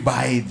 make you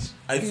buy it.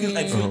 I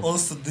feel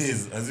also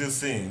this, as you're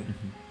saying,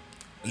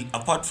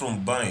 apart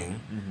from buying,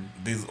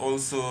 there's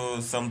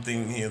also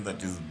something here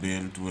that is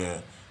built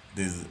where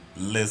there's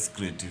less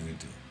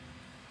creativity.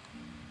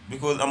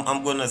 Because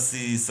I'm gonna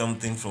see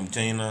something from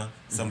China,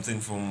 something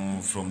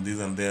from this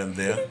and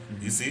there.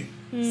 You see,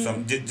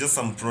 just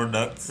some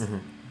products,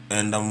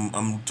 and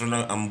I'm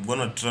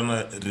gonna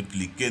try to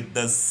replicate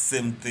that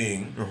same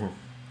thing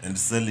and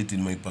sell it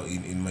in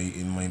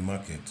my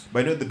market. But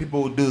I know the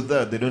people who do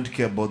that, they don't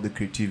care about the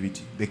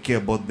creativity. They care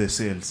about the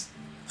sales.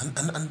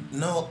 And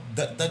now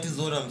that is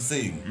what I'm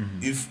saying.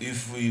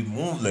 If we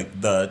move like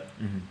that,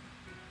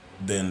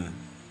 then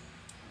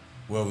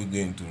where are we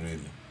going to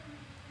really?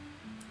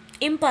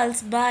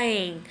 Impulse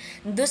buying,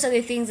 those are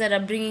the things that are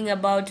bringing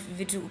about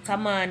vitu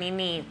kama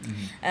nini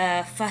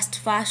fast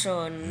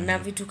fashion na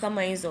vitu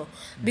kama hizo,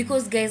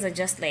 because guys are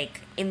just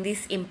like in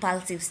this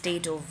impulsive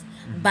state of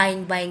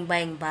buying.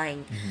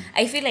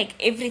 I feel like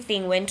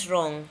everything went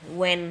wrong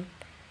when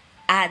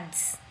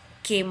ads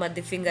came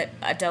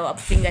at our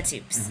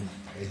fingertips.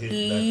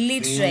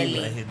 Literally.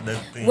 I hate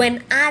that thing.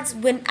 When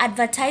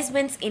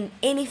advertisements in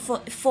any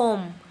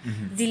form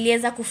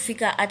ziliweza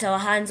kufika at our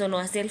hands on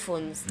our cell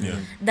phones,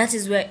 that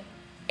is where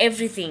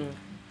everything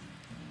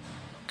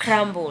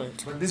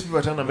crumbled. But these people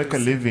are trying to make a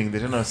living.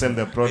 They're trying to sell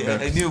their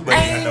products. I knew, but I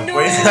he had a know,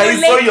 voice. I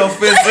saw like- your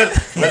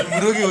face when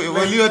Murugi,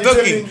 when you were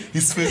talking,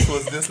 his face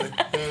was just like.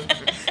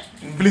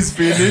 Please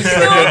finish so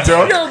I can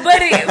talk. No,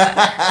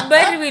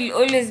 but will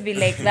always be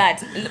like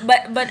that.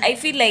 But I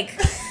feel like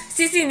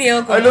Sisi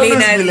Neo I'll always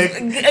complainers.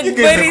 be like, you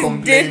guys are But is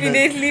complainers.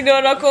 definitely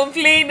not a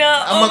complainer.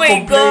 I'm Oh a my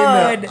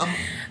complainer. god.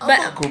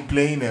 I'm a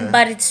complainer.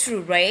 But it's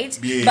true, right?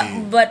 Yeah.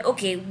 But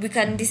okay, we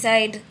can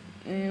decide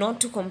not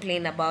to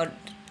complain about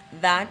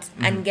that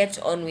and get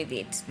on with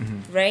it,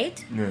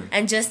 right? Yeah.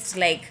 And just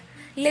like,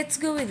 let's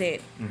go with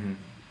it.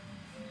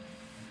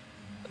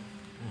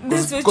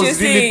 That's what you're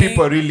Because really,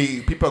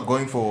 saying. people are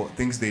going for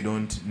things they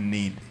don't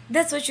need.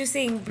 That's what you're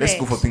saying. Let's go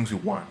Brett. for things we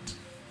want.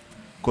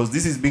 Because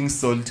this is being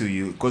sold to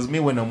you. Because me,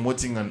 when I'm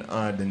watching an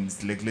ad and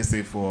it's like, let's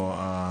say for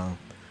a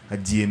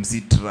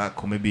GMC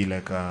truck or maybe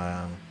like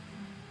a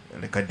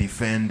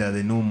Defender,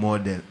 the new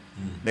model.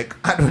 Like,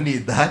 I don't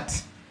need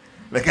that.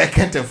 Like, I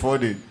can't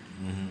afford it.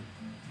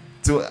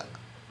 So,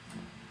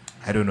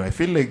 I don't know. I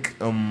feel like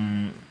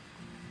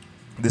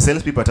the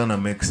salespeople are trying to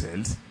make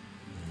sales.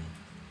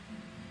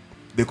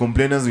 The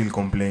complainers will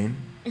complain.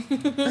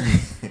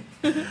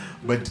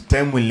 But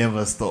time will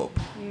never stop.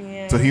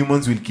 Yeah. So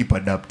humans will keep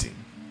adapting,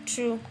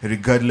 True.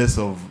 regardless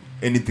of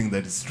anything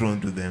that is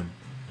thrown to them.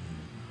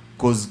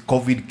 Because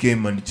COVID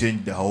came and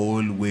changed the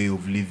whole way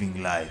of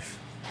living life.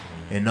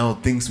 And now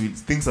things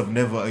have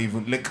never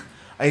even, like,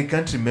 I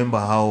can't remember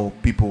how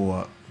people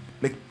were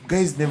like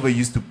guys never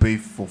used to pay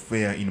for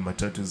fare in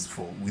matatus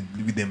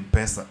with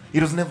M-Pesa.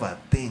 It was never a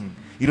thing.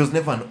 It was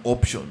never an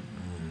option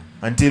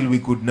until we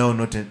could now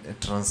not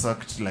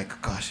transact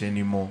like cash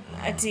anymore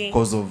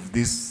because of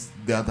this,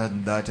 the other,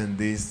 and that, and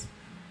this.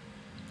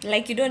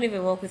 Like you don't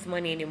even work with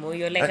money anymore.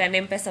 You're like an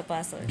M-Pesa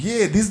person.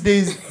 Yeah, these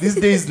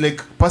days,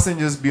 like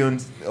passengers be on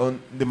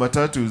the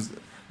matatus,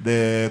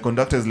 the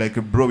conductor's like,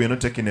 bro, we're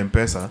not taking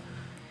M-Pesa,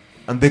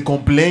 and they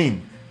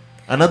complain.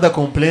 Another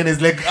complaint is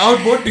like,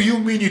 what do you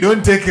mean you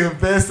don't take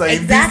M-Pesa?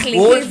 Exactly,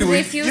 he's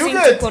refusing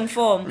to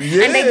conform.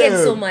 Yeah. And I get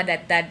so mad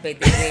at that, by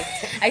the way.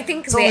 I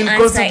think So the we'll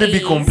answer constantly is...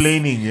 be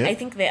complaining, yeah? I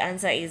think the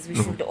answer is we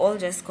should all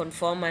just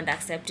conform and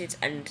accept it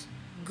and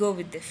go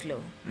with the flow.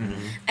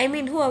 I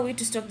mean, who are we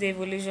to stop the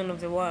evolution of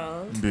the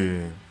world?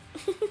 Yeah.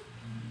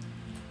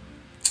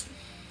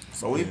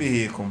 So we be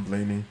here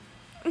complaining.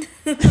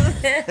 Me,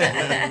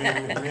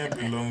 I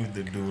belong with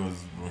the doers,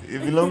 bro. You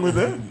belong with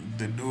them?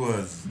 The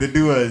doers. The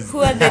doers. Who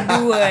are the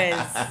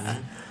doers?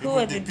 Who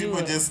are the People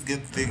doers? just get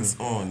things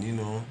on, you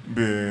know.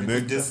 Yeah,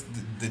 People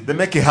they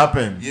make it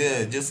happen.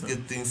 yeah, just get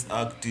things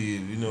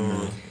active, you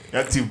know.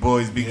 Active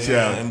boys, big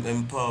Yeah, shout.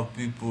 empower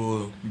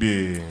people.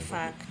 Yeah.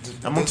 Fact.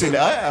 I'm actually,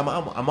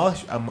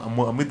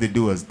 I'm with the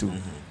doers too.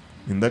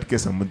 In that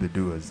case, I'm with the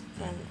doers.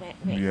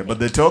 Yeah, but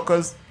the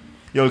talkers,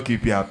 y'all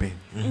keep you happy.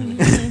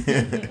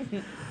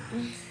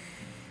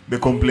 The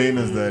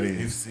complainers, that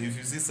is. If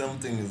you see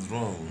something is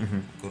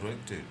wrong,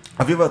 correct it.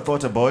 Have you ever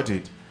thought about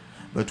it?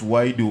 But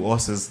why do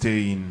horses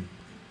stay in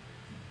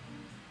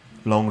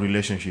long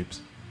relationships?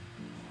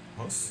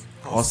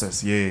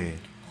 Horses, yeah.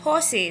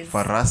 Horses.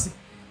 Farasi.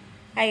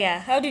 Aya,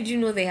 how did you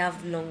know they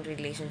have long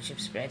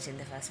relationships, Brett, in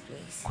the first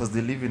place? Because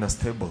they live in a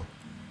stable.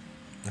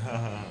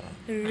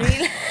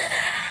 Really?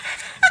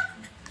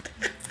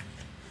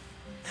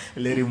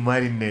 Let him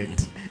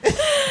marinate.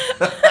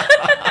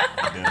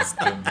 They're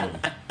stable.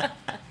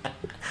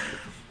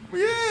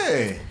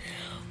 Yeah.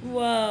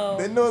 Wow.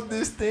 They know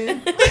this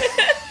thing.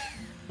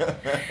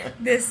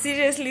 They're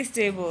seriously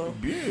stable.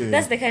 Yeah.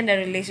 That's the kind of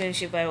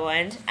relationship I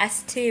want. A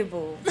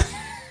stable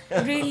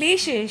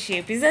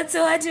relationship. Is that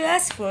so hard to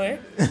ask for?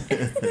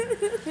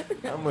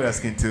 I'm not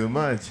asking too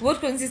much. What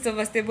consists of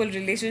a stable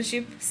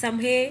relationship? Some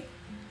hay.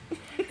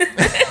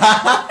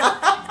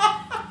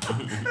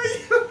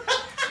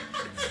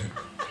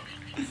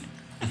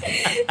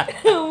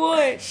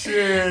 What?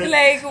 Shit.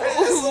 Like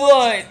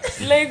what?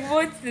 Like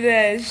what's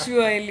that?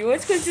 Surely,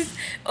 what consists?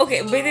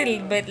 Okay,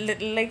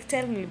 like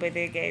tell me, by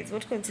the guys,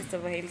 what consists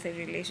of a healthy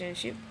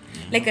relationship?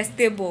 Like a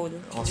stable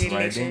Horse riding?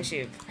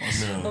 relationship.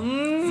 No.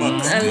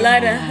 A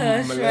lot of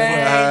horse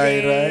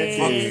riding.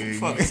 Riding.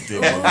 Fuck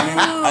stable.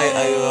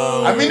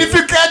 I mean, if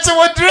you catch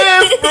our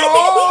drift, bro.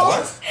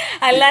 What?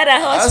 A lot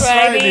of horse Horse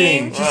riding.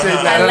 riding. She said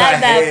I that.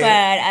 like that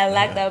part. I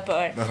like that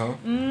part. Uh-huh.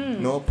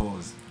 No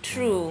pause.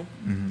 True.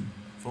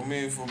 For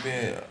me,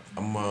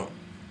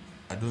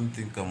 I don't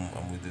think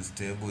I'm with the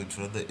stable.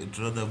 It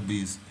rather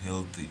be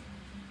healthy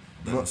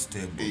than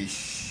stable.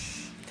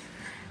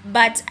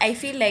 But I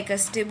feel like a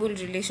stable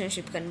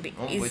relationship can be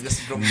we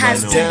just dropped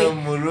has my to damn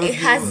be Murugi. it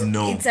has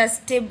No. it's a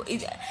stable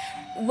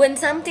when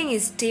something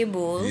is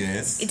stable,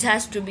 Yes. it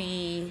has to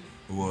be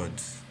What?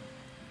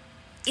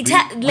 it We-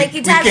 has like we-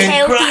 it we has can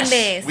healthiness.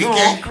 crash. We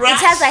can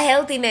crash. It has a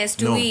healthiness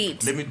to No,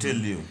 it. let me tell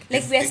you.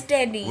 Like we are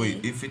steady.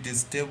 Wait, if it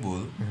is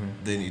stable,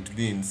 then it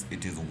means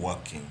it is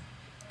working.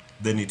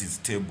 Then it is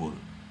stable.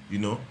 You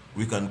know,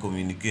 we can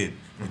communicate.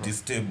 It is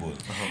stable.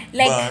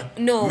 Like But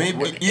no,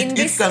 maybe in it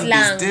this can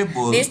slang, be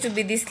stable. there used to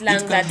be this slang It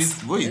can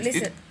that's be, wait,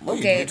 listen.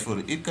 wait for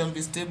it. It can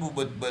be stable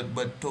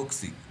but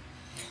toxic,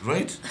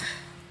 right?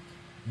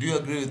 Do you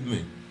agree with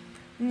me?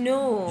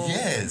 No.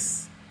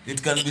 Yes.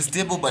 It can be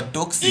stable but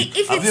toxic.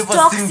 If Have you it's ever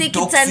toxic, seen it's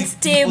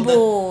toxic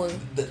people unstable.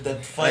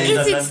 that fight If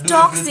and it's do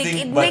toxic,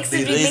 everything, it but makes the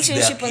they raise their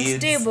relationship kids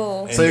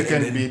unstable. and- So you and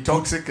can then be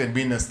toxic and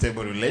be in a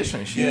stable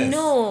relationship. Yes.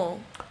 No.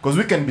 Because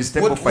we can be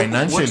stable What-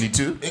 financially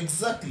too.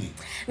 Exactly.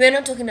 We're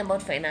not talking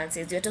about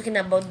finances. We're talking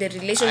about the I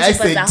relationship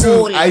said as a two.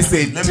 whole. I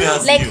said Let me two.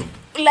 ask like you.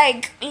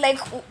 like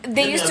Let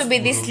there me used to ask be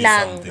this Murugi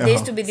slang. something. There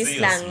used to be this Say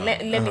your slang.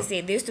 slang. Let me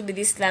say there used to be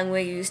this slang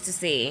where you used to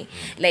say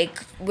like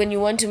when you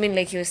want to mean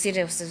like you're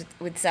serious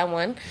with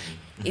someone.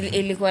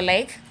 Ilikuwa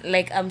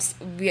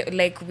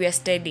like we are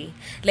steady.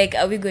 Like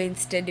are we going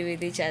steady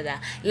with each other?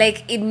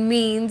 Like it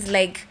means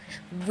like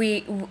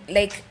we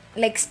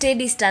like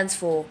steady stands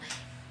for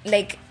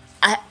like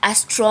a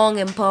strong,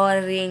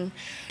 empowering.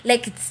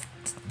 Like it's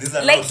These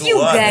are like not two you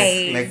words.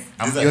 guys. Like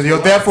These are you're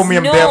two there for me,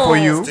 I'm there for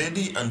No. you.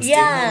 Steady and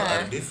Yeah.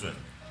 stable are different.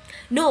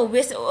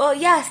 No,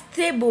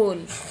 stable.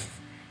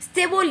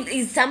 Stable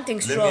is something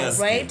Let me strong,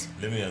 ask right?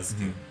 you. Let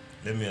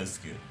me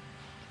ask you.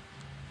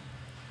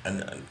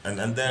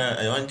 And then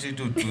I want you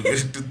to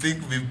to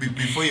think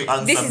before you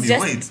answer This is me.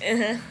 just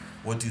Wait.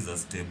 What is a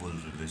stable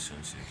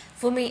relationship?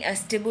 for me. A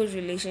stable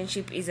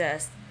relationship is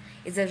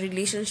a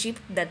relationship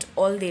that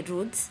all the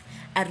roots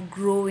are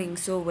growing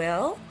so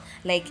well,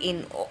 like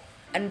in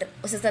and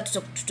sasa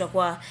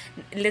tutakuwa,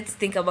 let's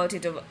think about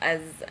it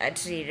as a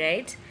tree,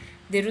 right?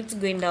 the roots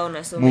going down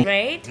or so,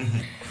 right?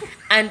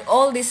 And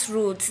all these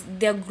roots,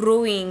 they're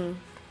growing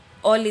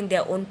all in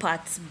their own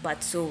paths,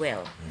 but so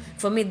well.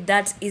 For me,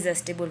 that is a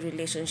stable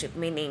relationship,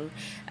 meaning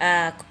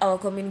our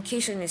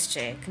communication is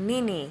check,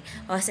 Nini,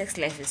 our sex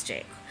life is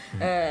check.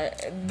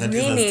 That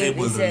is a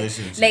stable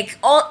relationship. Like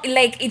all,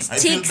 like it I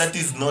ticks. feel that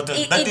is not a,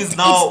 it, that it, is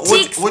now it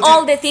ticks what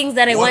all the things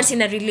that I what- want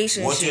in a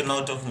relationship. What you're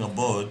now talking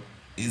about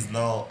is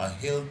now a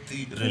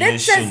healthy That's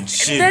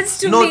relationship, that's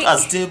to not me- a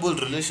stable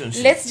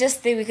relationship. Let's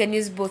just say we can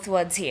use both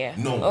words here.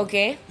 No.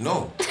 Okay.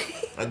 No,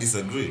 I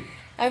disagree.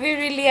 Are we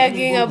really me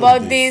arguing Google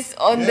about this. this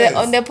on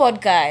Yes. the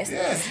podcast?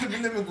 Yes, let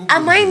me Google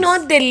Am I this.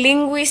 not the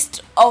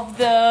linguist of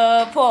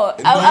the pod?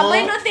 Am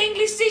I not the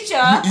English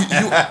teacher?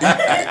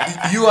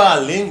 You are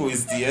a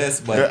linguist,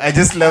 yes, but I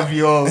just love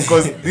you all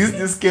because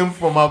this came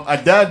from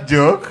a dad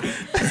joke.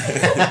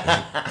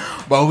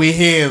 But we're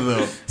here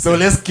though. So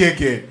let's kick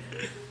it.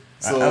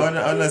 So I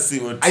wanna see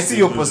what. I see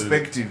your stable-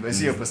 perspective. I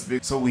see your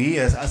perspective. So we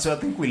here. So I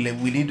think we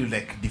need to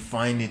like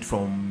define it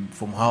from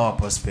our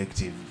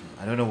perspective.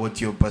 I don't know what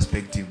your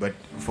perspective, but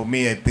for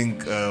me, I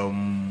think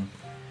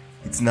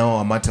it's now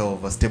a matter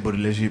of a stable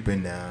relationship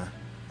and a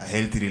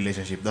healthy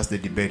relationship. That's the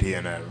debate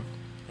here now.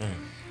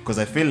 Because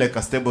I feel like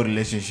a stable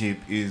relationship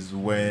is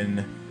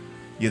when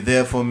you're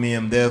there for me,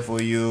 I'm there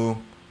for you,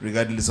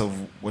 regardless of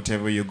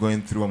whatever you're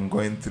going through, I'm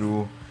going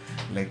through.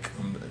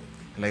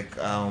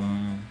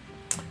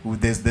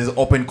 There's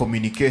open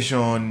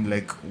communication.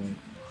 Like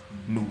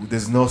no,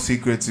 there's no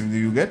secrets.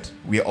 You get?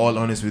 We're all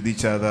honest with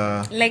each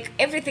other. Like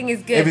everything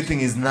is good. Everything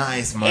is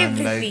nice, man.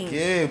 Everything. Like,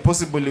 yeah,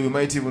 possibly we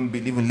might even be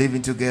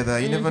living together.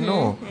 You never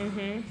know.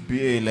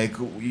 Yeah, like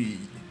we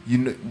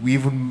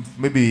even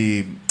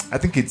maybe. I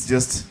think it's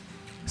just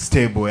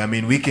stable. I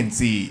mean, we can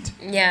see it,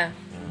 Yeah.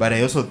 but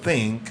I also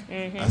think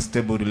a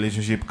stable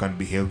relationship can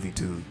be healthy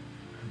too.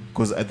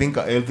 Because I think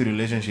a healthy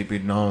relationship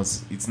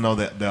it's now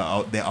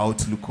the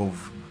outlook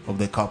of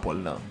the couple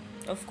now.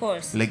 Of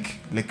course. Like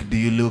do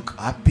you look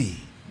happy?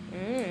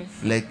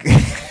 Like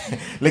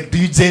like do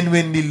you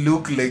genuinely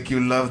look like you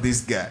love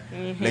this guy?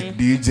 Like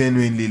do you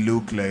genuinely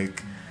look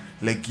like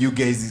you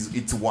guys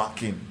it's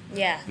working?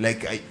 Yeah.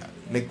 Like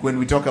when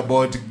we talk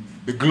about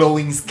the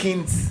glowing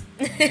skins,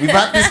 we've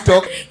had this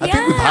talk. I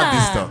think we've had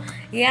this talk.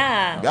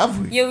 Yeah. Have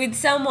we? You're with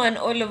someone,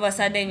 all of a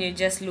sudden you're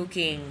just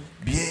looking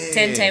Yeah.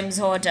 10 times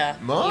hotter.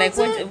 No, Like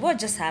sir. what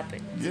just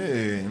happened?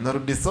 Yeah,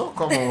 narudi so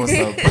come on, what's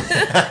up?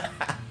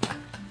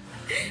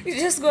 You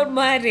just got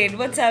married.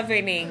 What's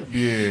happening?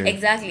 Yeah.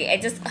 Exactly. I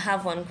just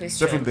have one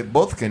question. Definitely,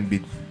 both can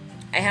be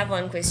I have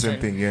one question.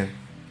 same thing. Yeah.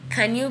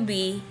 Can you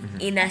be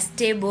in a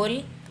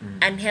stable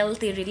and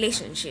healthy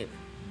relationship?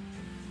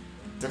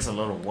 Takes a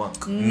lot of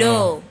work.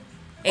 No.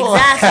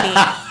 Exactly.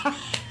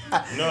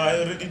 No, I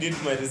already did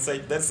my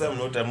research. That's why I'm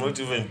not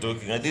even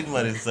talking. I did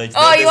my research.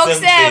 Oh, They're you the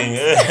same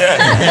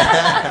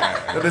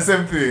accept? They're the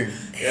same thing.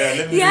 Yeah,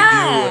 let me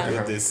Yeah. read you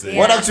what they say. Yeah.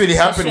 What actually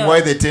happened? sure.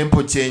 Why the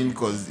tempo changed?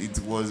 Because it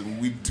was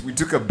we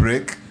took a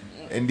break,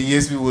 and the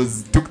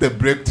ESP took the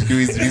break to do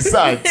his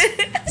research.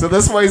 So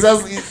that's why he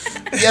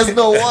has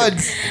no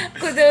words.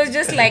 Because it was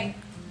just like,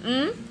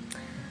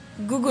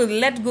 Google,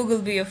 let Google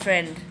be your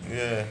friend.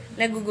 Yeah.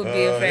 Let Google be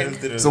your friend.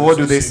 Healthy So what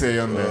do they relationship, say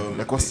on there?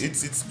 Like what's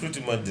it's pretty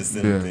much the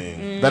same Yeah.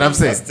 thing. that I'm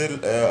saying?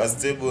 A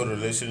stable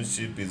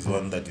relationship is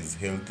one that is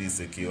healthy,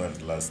 secure,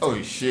 and lasting.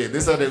 Oh shit!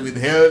 This started with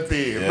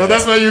healthy. Yeah. No,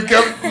 that's why you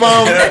kept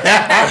mom.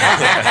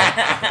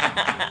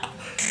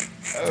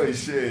 Oh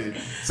shit!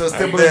 So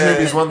stable then-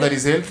 relationship is one that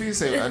is healthy.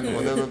 So and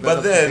what other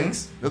But then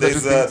things? The other two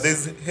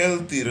there's things?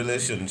 healthy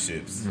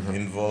relationships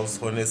involves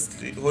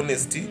honesty,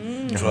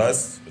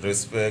 trust,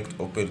 respect,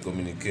 open I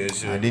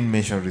communication didn't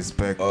mention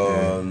respect.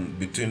 yeah.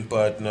 between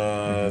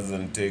partners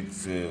and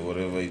takes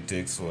whatever it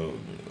takes for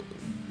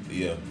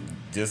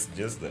just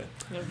that.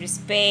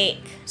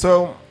 Respect.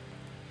 So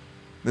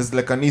there's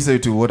like an answer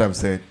to what I've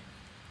said,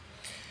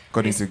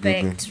 according to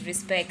Google.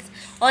 Respect.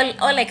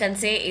 All I can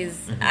say is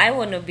I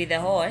want to be the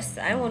horse.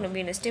 I want to be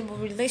in a stable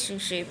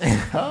relationship.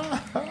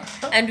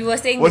 And we were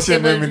saying What's the your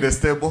stable, name in the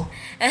stable?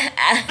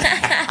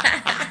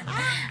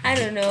 I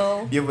don't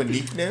know. Do you have a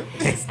nickname?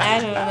 I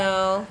don't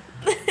know.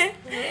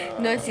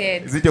 Not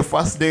yet. Is it your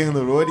first day in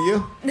the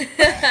rodeo?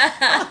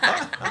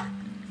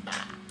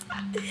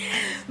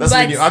 That's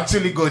when But- you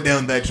actually go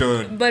down that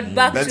road. But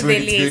back That's to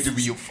when the it's going list. to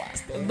be your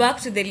first day. Back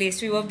to the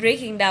list. We were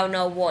breaking down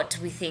now what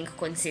we think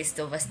consists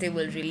of a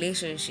stable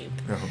relationship.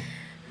 Uh-huh.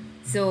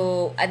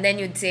 So, and then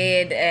you'd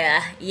said,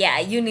 yeah,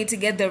 you need to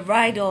get the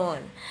ride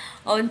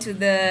onto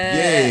the.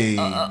 Yay,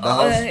 the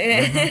house.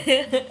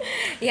 Yeah,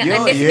 Yeah, and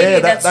definitely yeah,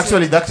 that's that true.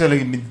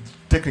 actually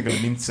technically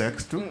means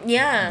sex too.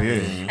 Yeah.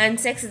 Yeah. And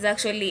sex is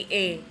actually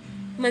a.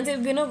 Man,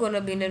 if you're not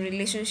gonna be in a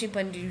relationship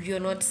and you're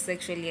not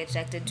sexually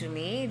attracted to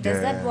me,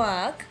 does that Yeah.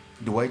 work?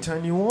 Do I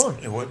turn you on?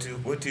 Hey, what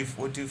if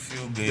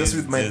you guys Just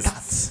with my just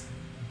tats.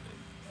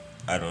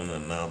 are on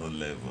another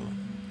level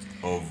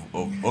of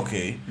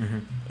okay,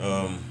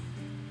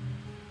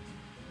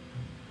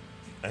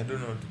 I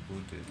don't know how to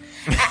put it.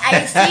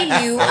 I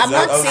feel you. I'm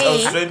not I was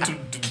saying.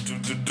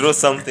 trying to draw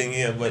something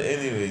here, but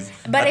anyways.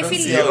 But I don't feel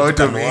see you- how You're it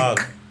out of can ink.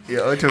 work.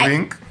 You're out of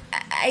ink.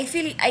 I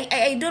feel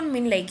I don't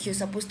mean like you're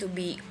supposed to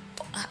be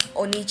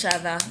on each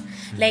other.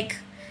 Like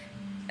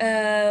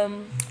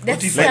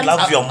What if I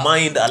love your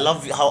mind? I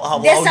love how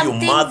There's you some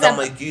things mother that-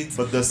 my kids.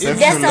 But the There's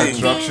sexual some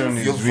attraction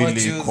things- Your is really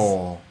virtues.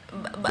 core.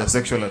 The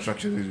sexual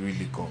attraction is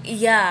really core.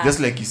 Yeah. Just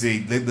like you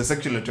say, like the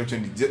sexual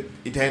attraction,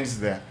 it ends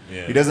there.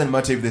 Yeah. It doesn't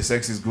matter if the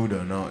sex is good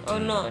or not. Or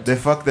not. The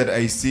fact that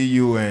I see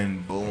you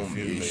and boom,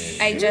 feel ish.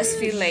 like- I just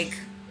feel like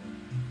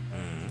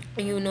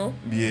you know.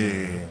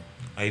 Yeah.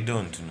 I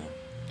don't know.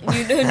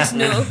 You don't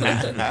know.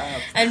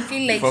 And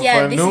feel like For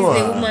yeah, this is the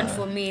Fanua. woman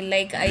for me.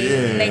 Like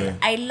Yeah.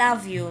 I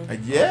love you.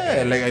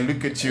 Yeah, like I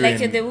look at you Like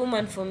and you're the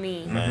woman for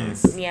me.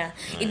 Nice. Yeah.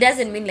 It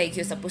doesn't mean like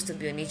you're supposed to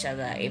be on each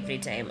other every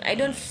time. I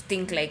don't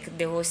think like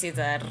the horses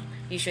are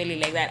usually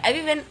like that. Have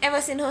you even ever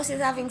seen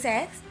horses having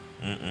sex?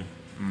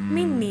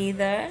 Me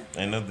neither.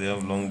 I know they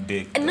have long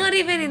dick. And not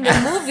even in the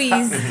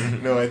movies.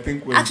 no, I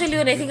think when Actually,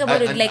 when I think about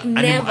it, like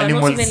never, not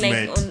animals even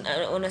like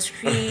met. on a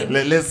screen.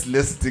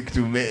 let's stick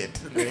to mate.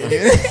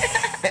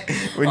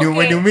 when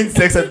you mean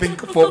sex, I think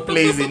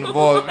foreplay is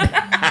involved.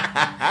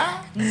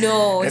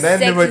 No, And I've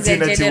sex never is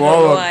seen a a general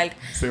chihuahua. word.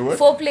 Say what?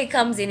 Foreplay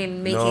comes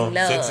in making No,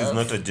 love. sex is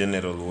not a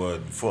general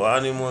word. For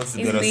animals,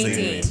 you It's gotta say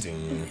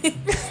mating.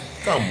 mating.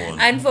 Come on.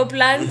 And for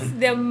plants,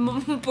 they're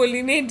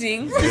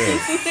pollinating.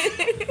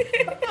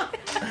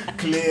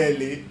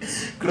 Clearly,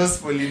 cross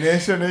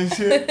pollination and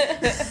shit.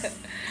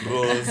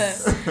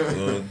 Gross.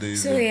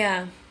 So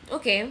yeah,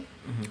 okay.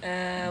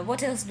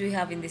 What else do we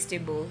have in these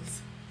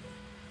tables?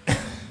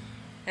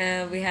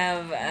 We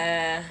have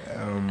a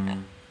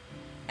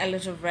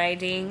lot of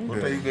riding.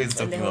 What are you guys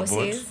on the talking about?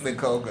 horses. The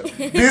cowgirl.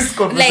 This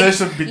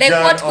conversation began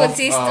Like what off,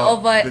 consists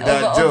of the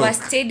dad a joke.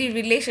 steady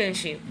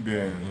relationship.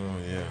 Yeah. Oh,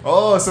 yeah.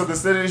 Oh, so the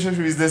steady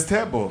relationship is the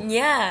stable.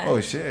 Yeah.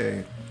 Oh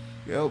shit.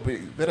 Yo,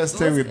 but better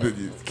stay with the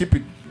keep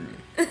it.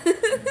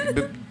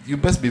 You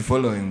best be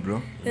following,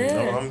 bro.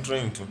 No, I'm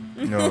trying to.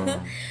 No.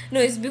 No,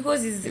 it's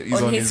because he's He's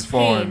on on his his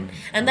screen. phone.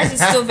 And that is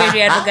so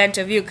very arrogant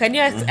of you. Can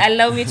you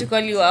allow me to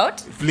call you out?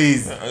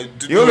 Please.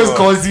 do He always not.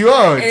 calls you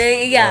out.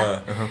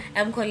 Yeah. Uh-huh.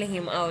 I'm calling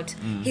him out.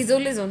 He's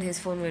always on his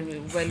phone while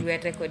we're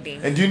recording.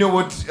 And do you know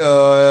what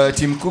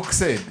Tim Cook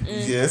said?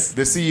 Yes.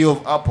 The CEO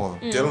of Apple.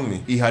 Tell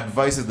me. He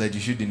advises that you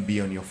shouldn't be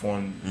on your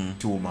phone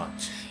too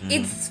much.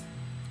 It's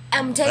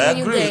I'm I telling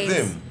you agree guys, with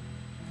him.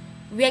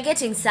 we are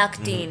getting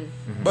sucked in.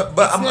 But It's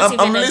I'm, not I'm,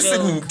 I'm even a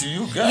listening joke. to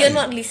you guys. You're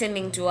not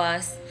listening to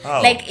us.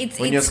 How? Like it's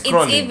When you're it's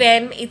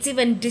scrolling. it's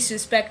even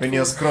disrespectful. When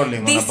you're scrolling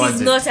on this a is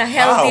budget. not a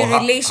healthy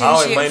relationship.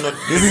 How am I not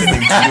listening to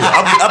you?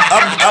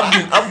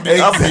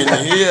 I've been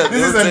here.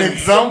 This is the an whole time.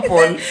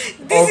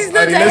 example This of is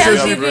not a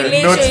healthy not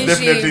relationship.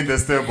 definitely in the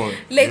stable.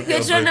 Like we're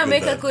You're trying to right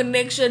make with a that.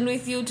 connection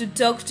with you to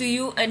talk to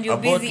you, and you're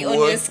About busy on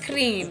what? your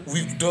screen.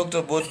 We've talked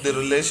about the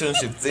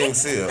relationship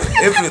things here.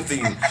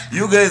 Everything.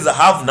 You guys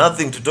have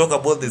nothing to talk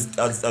about this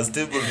as a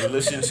stable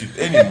relationship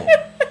anymore.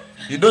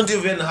 You don't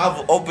even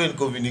have open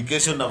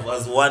communication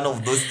as one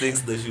of those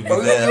things that should be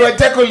You there. are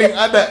tackling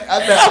other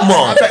Come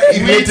on. Which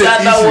related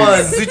other issues.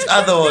 ones? Which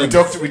other We ones?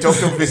 talked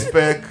of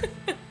respect.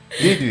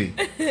 Did we?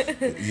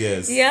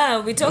 Yes. Yeah,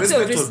 we talked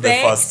Respect of was the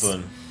respect. first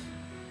one.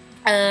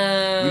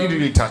 We didn't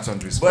really touch on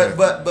respect.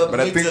 But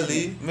I think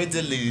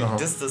majorly, Uh-huh.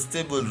 just a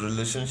stable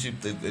relationship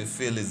that I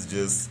feel is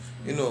just,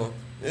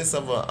 let's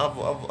have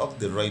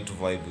the right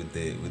vibe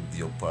with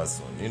your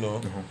person, Uh-huh.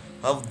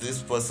 Have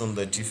this person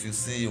that if you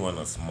see you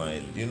wanna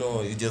smile,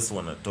 you just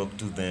wanna talk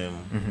to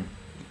them.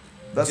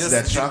 that's just- the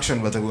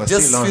attraction, but we're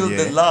Just still on feel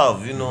here. the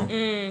love,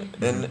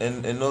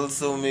 and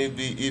also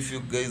maybe if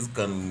you guys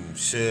can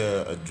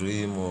share a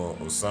dream or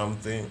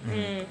something,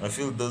 I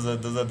feel those are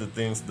the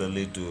things that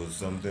lead to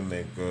something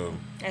like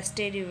A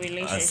steady a,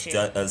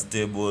 relationship. a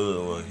stable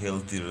or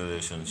healthy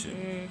relationship.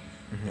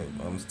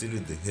 I'm still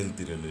in the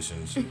healthy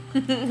relationship.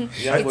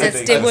 Yango It's a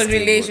is stable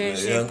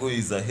relationship. Yango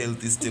is a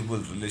healthy, stable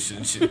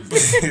relationship.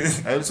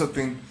 I also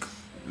think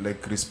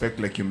like respect,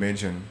 like you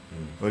mentioned,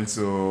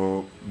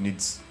 also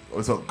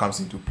comes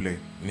into play.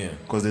 Yeah,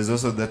 Because there's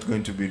also that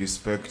going to be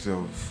respect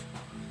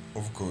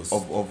of course.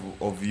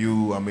 of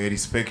you. I may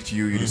respect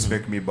you, you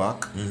respect me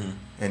back.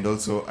 And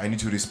also I need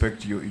to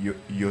respect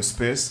your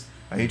space.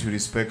 I need to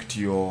respect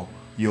your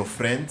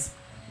friends.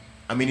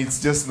 I mean,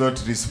 it's just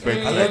not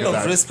respect. A Like lot of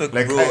that. respect,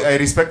 Like bro. I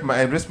respect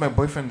my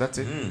boyfriend. That's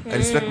it. I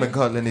respect my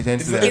girl, and it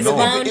ends there. It's No.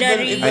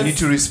 boundaries. I need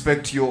to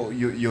respect your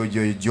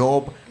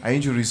job. I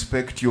need to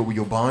respect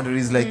your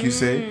boundaries, like you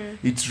say.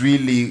 It's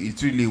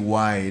really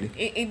wide.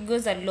 It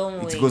goes a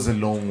long way. It goes a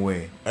long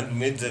way. And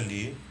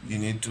majorly, you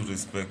need to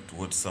respect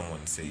what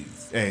someone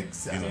says.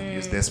 Exactly.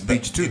 Yes, their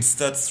speech too. It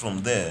starts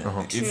from there.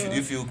 Uh-huh.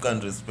 If you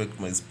can't respect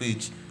my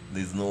speech,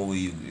 there's no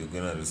way you're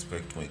gonna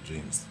respect my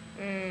dreams.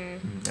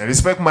 I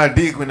respect my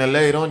dick when I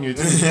lay it on you.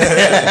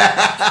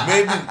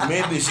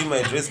 Maybe she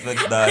might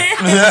respect that.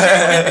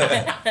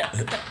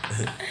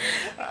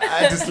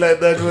 I just like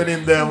that one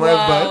in there, my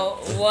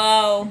bad.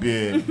 Wow.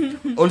 Yeah.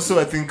 Also,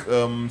 I think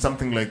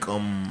something like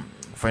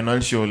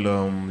financial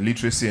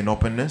literacy and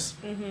openness,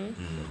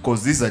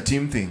 because this is a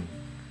team thing.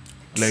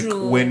 Like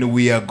True. when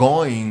we are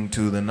going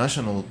to the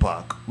national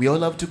park, we all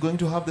have to going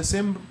to have the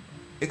same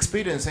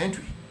experience, ain't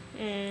we?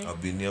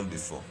 I've been here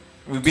before.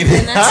 We've been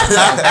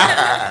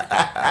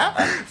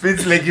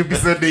feels like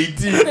episode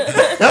 18.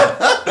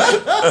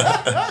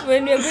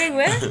 When we're going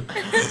where?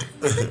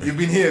 You've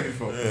been here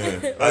before.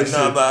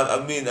 No, but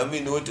I mean,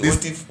 what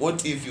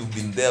if you've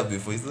been there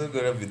before? It's not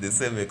gonna be the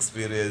same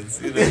experience.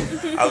 You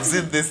know, I've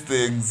seen these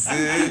things.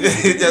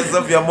 Just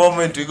of your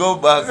moment, we go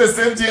back. It's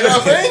the same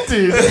giraffe, ain't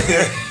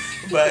it?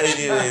 But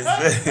anyways,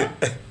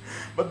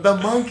 But the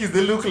monkeys,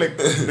 they look like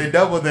they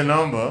double the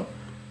number.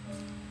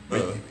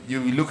 But you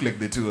look like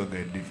the tour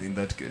guide in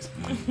that case.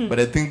 But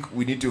I think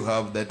we need to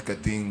have that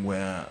thing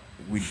where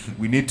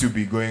we need to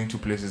be going to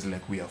places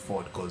like we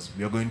afford, because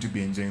we are going to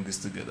be enjoying this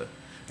together.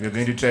 We are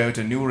going to try out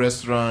a new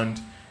restaurant.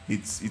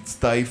 It's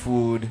Thai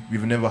food.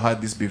 We've never had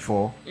this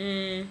before.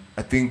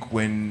 I think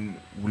when,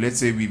 let's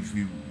say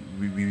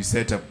we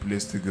set up a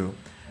place to go,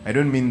 I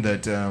don't mean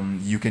that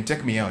you can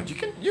take me out. You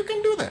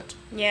can do that.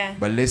 Yeah.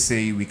 But let's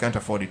say we can't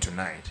afford it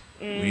tonight.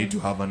 We need to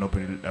have an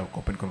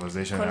open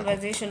conversation.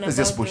 Let's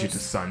just push it to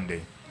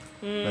Sunday.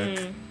 Like,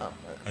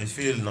 I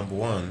feel number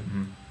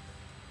one,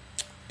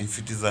 if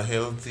it is a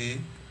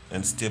healthy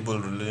and stable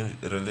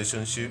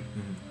relationship,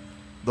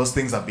 those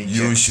things have been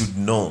you checked. should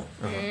know.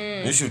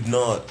 You should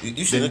know.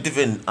 You should not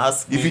even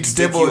ask me If it's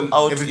to take stable, you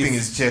out. everything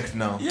is checked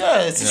now.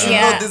 Yes, you should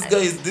Yeah. know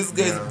this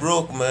guy is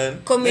broke,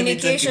 man.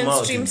 Communication Let me take him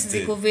out streams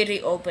instead. ziko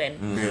very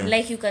open. Yeah.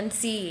 Like you can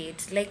see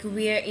it. Like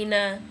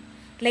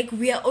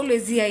we are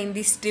always here in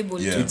this table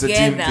Yeah. It's a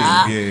together.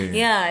 team thing,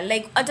 yeah.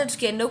 Like hata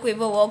tukienda kwa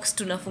hivyo walks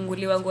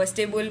tunafunguliwa nguo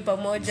stable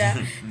pamoja.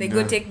 They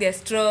go take their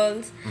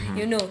strolls.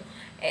 You know,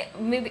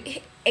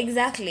 maybe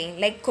exactly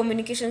like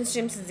communication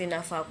streams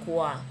zinafaa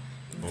kuwa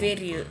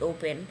very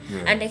open.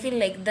 Yeah. And I feel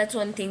like that's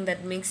one thing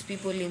that makes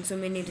people in so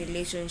many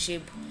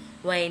relationship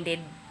winded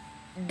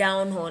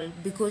downhole,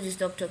 because you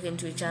stop talking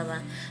to each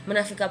other.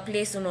 Mnafika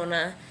place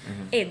unaona,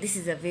 hey, this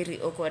is a very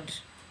awkward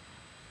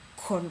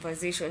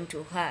conversation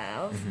to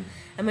have.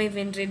 Am I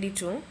even ready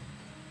to?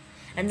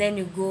 And then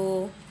you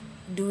go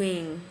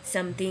doing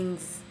some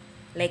things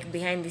like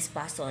behind this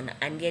person,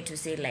 and yet you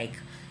say like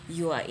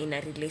you are in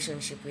a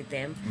relationship with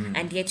them,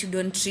 and yet you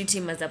don't treat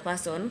him as a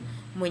person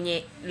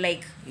mwenye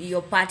like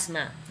your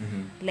partner.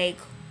 Like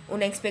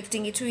una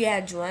expecting it to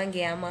ya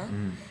juange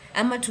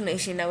ama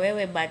tunaishi na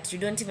wewe, but you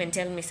don't even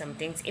tell me some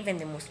things, even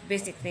the most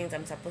basic things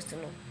I'm supposed to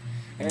know.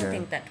 I don't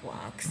think that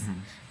works.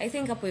 I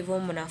think hapo hivyo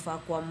mnafaa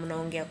kuwa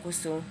mnaongea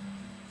kuhusu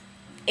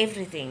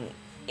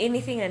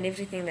anything and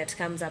everything that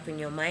comes up in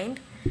your mind.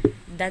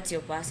 That's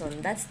your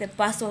person. That's the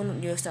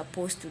person you're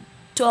supposed to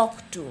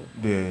talk to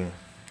Yeah.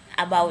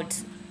 about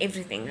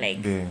everything.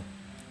 Like Yeah.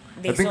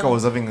 I there's think I some-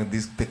 was having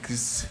this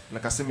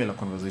like a similar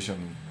conversation,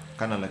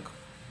 kind of like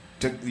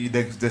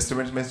the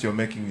statements you're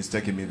making is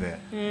taking me there,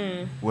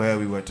 where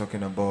we were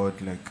talking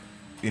about like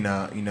in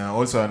a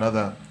also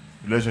another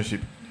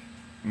relationship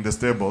in the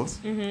stables.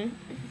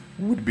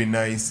 Would be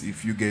nice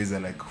if you guys are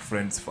like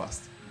friends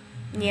first.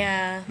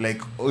 yeah.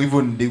 Like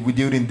even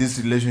during this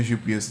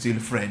relationship, we are still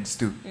friends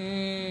too.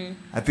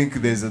 I think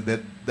there's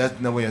that's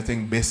now where I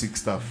think basic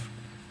stuff,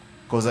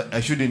 because I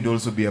shouldn't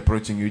also be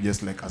approaching you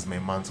just like as my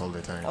mans all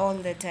the time. All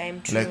the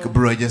time. True. Like,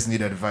 bro, I just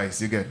need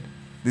advice. You get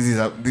this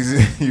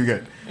is you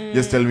get.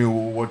 Just tell me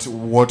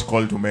what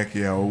call to make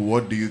here, or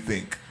what do you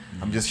think?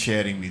 I'm just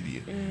sharing with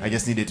you. I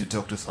just needed to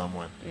talk to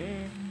someone.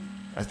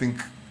 I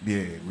think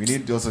we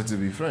need also to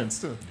be friends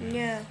too.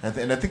 Yeah.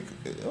 And I think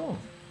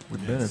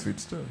with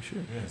benefits too. Sure.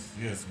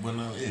 Yes.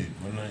 Bwana,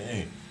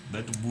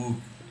 that book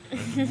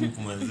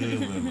mazee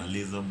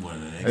umemaliza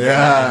bwana.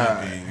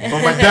 Yeah.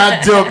 From a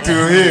dad joke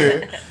to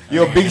here.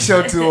 Yo, big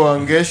shout to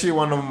Angeshi,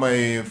 one of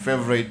my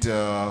favorite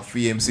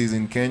FMCs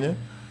in Kenya.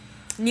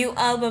 New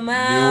album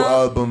out. New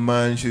album,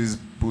 man. She's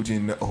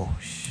putting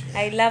shit.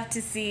 I love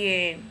to see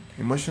it.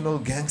 Emotional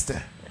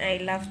gangster. I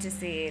love to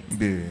see it.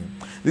 Yeah.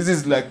 This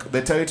is like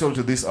the title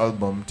to this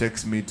album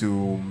takes me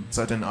to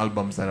certain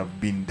albums that have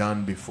been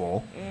done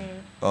before,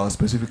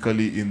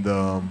 specifically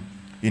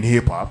in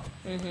hip hop.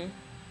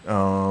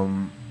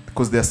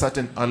 Because there are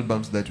certain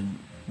albums that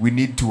we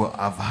need to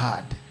have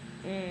had.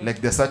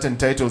 Like there are certain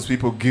titles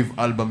people give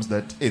albums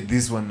that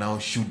this one now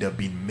should have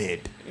been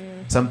made.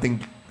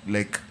 Something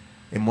like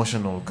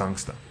emotional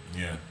gangster.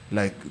 Yeah.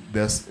 Like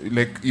there's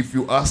like if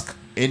you ask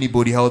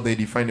anybody how they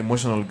define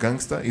emotional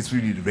gangster, it's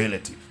really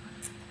relative.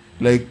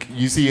 Like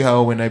you see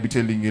how when I be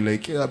telling you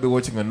like I'll be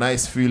watching a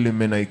nice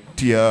film and I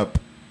tear up,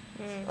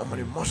 I'm an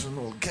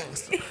emotional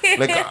gangster.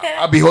 Like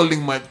I'll be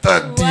holding my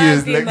thug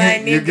tears. Wapi, Like my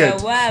you nigga, get.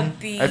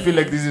 wapi. I feel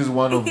like this is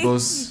one of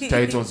those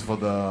titles for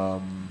the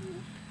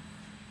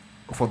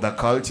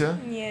culture,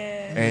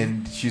 Yeah.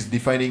 and she's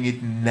defining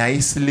it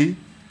nicely,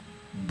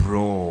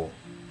 bro.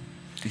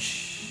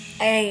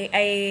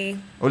 I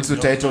Also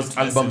You have titles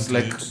not albums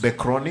listened like to it. The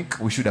Chronic,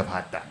 we should have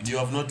had that. You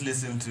have not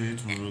listened to it,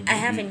 Murugi? I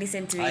haven't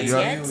listened to it You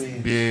yet.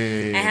 haven't?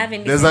 Yeah. I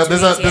haven't There's listened to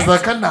it there's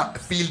yet. a kind of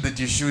feel that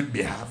you should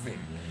be having.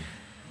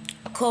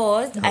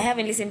 Cause I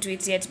haven't listened to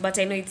it yet, but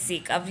I know it's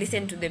sick. I've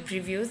listened to the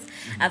previews.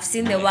 I've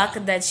seen the work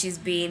that she's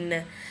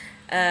been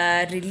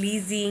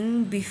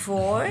releasing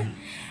before,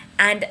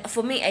 and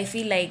for me, I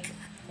feel like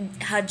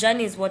her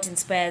journey is what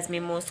inspires me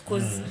most.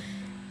 Cause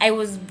I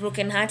was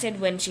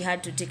brokenhearted when she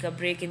had to take a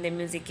break in the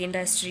music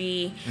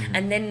industry,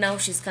 and then now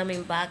she's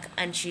coming back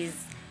and she's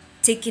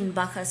taking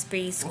back her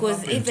space because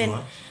happened to even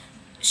her?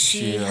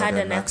 she had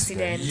an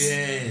accident.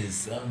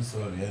 Yes, I'm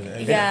sorry.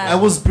 Yeah. I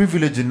was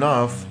privileged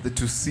enough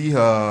to see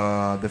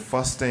her the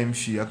first time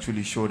she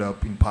actually showed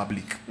up in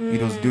public.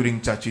 It was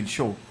during Churchill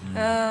show.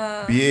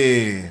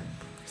 Yeah.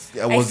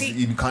 I was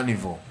see- in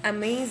Carnival.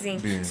 Amazing.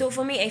 Yeah. So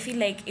for me, I feel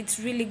like it's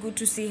really good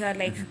to see her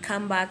like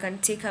come back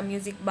and take her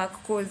music back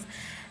because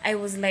I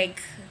was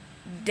like,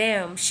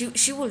 damn,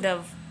 she would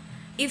have,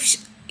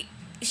 if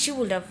she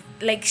would have,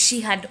 like,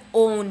 she had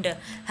owned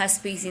her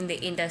space in the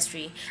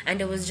industry,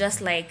 and it was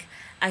just like,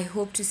 I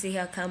hope to see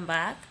her come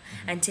back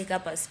and take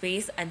up her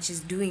space, and she's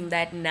doing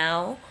that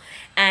now.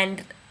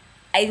 And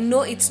I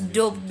know it's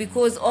dope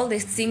because all the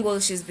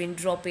singles she's been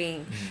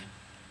dropping,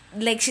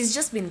 like, she's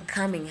just been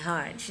coming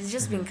hard. She's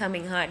just been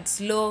coming hard,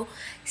 slow,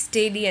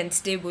 steady, and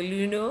stable.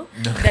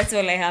 That's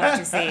all I have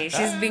to say.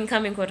 She's been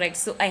coming correct,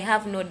 so I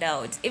have no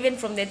doubt. Even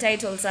from the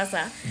title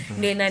sasa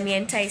ndio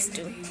inanientice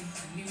tu.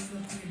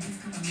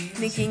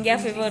 Nikiingia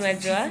kwa hivyo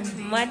unajua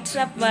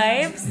Matrap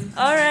vibes.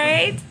 All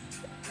right.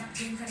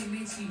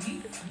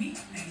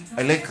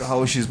 I like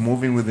how she's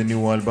moving with the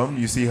new album.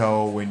 You see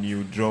how when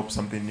you drop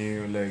something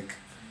new, like,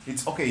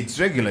 it's okay, it's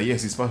regular,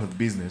 yes, it's part of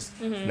business.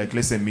 Like,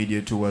 let's say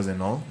media tours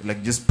and all,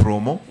 like just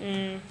promo.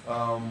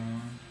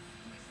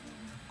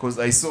 Because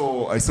I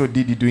saw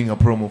Diddy doing a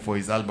promo for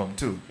his album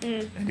too,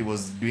 and he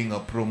was doing a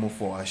promo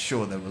for a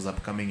show that was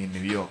upcoming in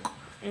New York.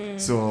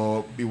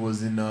 So it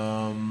was in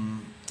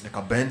like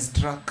a Benz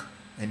truck,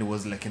 and it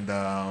was like in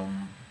the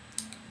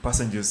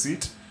passenger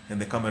seat, and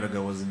the camera guy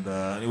was in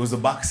the, it was the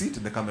back seat,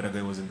 and the camera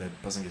guy was in the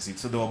passenger seat.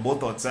 So they were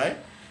both outside,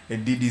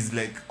 and Diddy's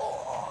like,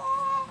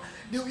 oh,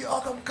 New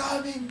York, I'm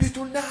coming, be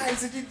tonight,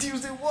 it's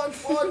Tuesday,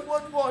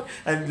 what?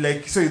 And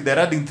like, so they're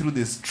riding through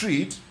the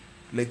street,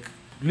 like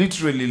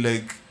literally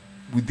like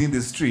within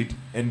the street,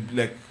 and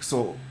like,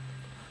 so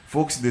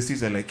folks in the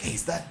streets are like, hey,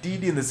 is that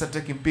Diddy? And they start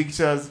taking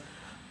pictures.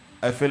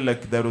 I felt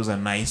like that was a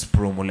nice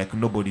promo, like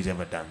nobody's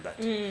ever done that.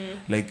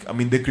 Like, I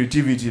mean, the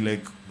creativity,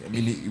 like, I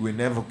mean,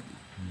 whenever,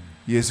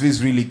 yes,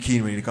 he's really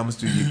keen when it comes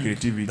to the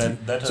creativity.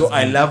 That So has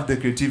I been- love the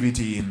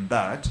creativity in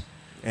that,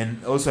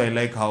 and also I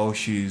like how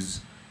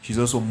she's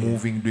also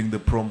moving, doing the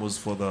promos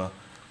for the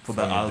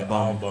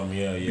album.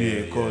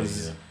 Yeah,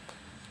 because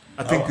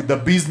I think the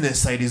business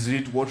side is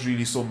what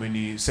really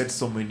sets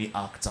so many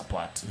acts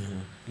apart.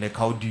 Like,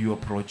 how do you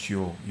approach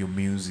your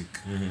music?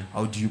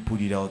 How do you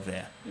put it out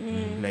there?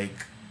 Like,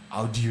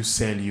 how do you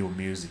sell your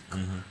music?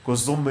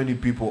 Because so many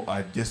people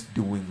are just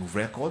doing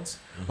records.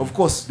 Of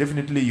course,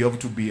 definitely you have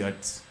to be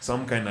at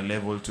some kind of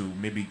level to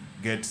maybe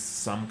get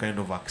some kind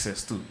of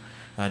access to,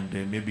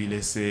 and maybe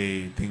let's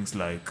say things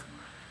like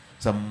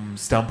some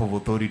stamp of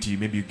authority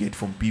maybe you get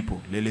from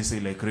people. Let's say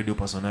like radio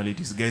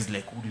personalities, guys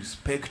like who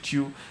respect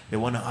you, they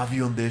want to have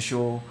you on their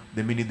show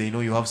the minute they know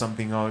you have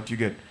something out, you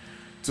get.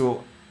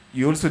 So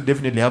you also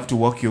definitely have to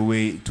work your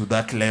way to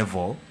that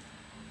level,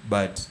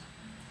 but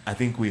I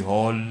think we've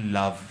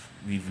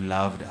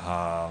loved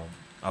her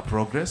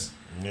progress.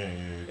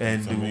 It's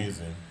And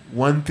amazing.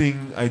 one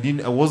thing I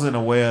wasn't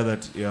aware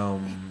that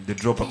they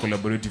drop a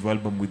collaborative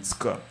album with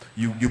Ska.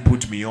 You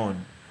put me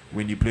on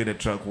when you played a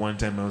track one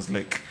time. I was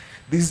like,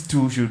 these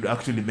two should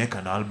actually make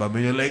an album,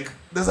 and you're like,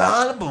 there's an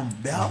album,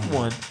 they have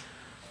one.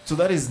 So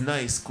that is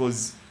nice,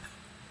 because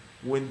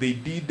when they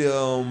did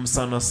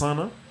Sana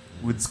Sana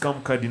with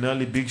Scam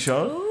Cardinale, Big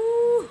Shot,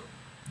 Ooh,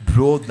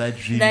 bro,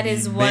 that really that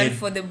is one made,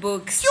 for the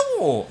books.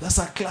 yo, that's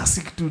a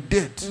classic to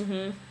date.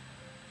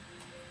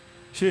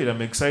 Shit,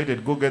 I'm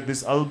excited. Go get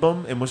this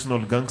album, Emotional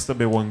Gangster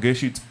by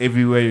Wangeshi. It's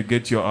everywhere you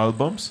get your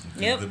albums.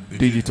 Yep.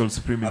 Digital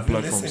streaming Have you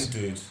platforms. listened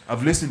to it?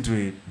 I've listened to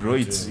it, bro.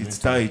 Me It's too, it's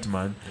me tight,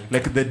 man.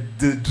 Like the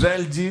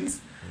drill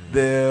jeans,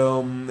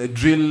 the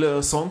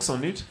drill songs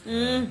on it,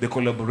 the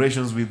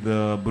collaborations with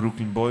the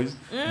Brooklyn Boys.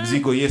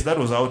 Zico, yes, that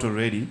was out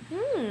already,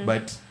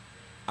 but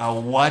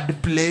our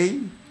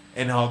wordplay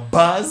and our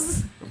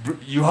buzz,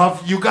 you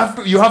have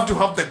to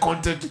have the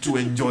content to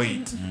enjoy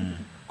it,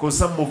 because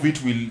some of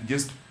it will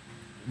just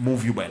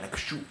move you by like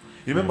shoo.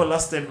 You remember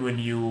last time when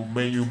you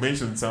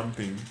mentioned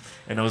something,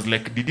 and I was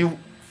like, did you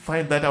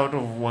find that out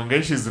of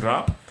Wangeshi's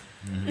rap?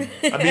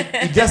 I mean,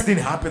 it just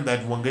didn't happen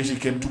that Wangeshi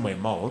came to my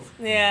mouth.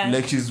 Yeah.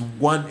 Like, she's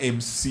one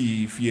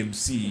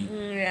FMC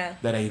Yeah.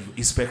 that I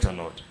respect a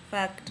lot.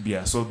 Fact.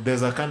 Yeah, so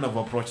there's a kind of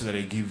approach that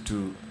I give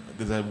to,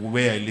 there's a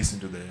way I listen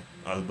to the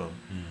album.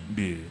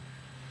 Yeah.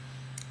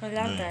 I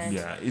love that.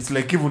 Yeah, it's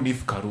like even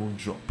if Karun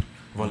dropped,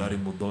 Valerie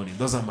Mudoni,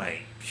 those are my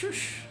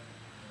shush.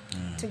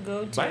 To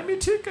go to. Buy me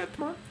ticket,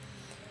 man.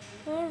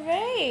 All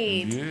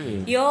right.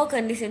 Yeah. You all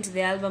can listen to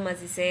the album,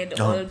 as you said,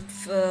 Uh-huh.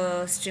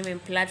 all streaming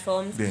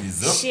platforms.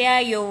 Yeah.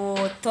 Share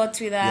your thoughts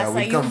with us. Yeah, we'll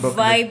are you come back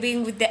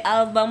vibing with the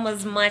album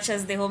as much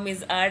as the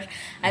homies are?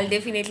 I'll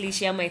definitely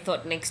share my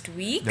thought next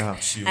week. Yeah.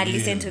 She I'll will.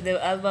 listen to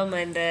the album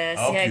and see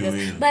hope how it you goes.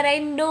 will. But I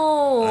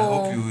know. I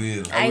hope you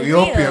will. I we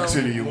hope you will.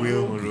 actually you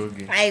will,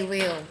 Murugi. I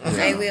will.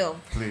 I will.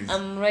 Please.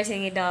 I'm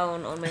writing it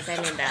down on my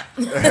calendar.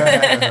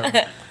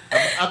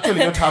 I've actually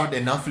not had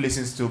enough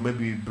lessons to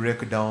maybe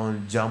break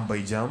down jam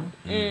by jam,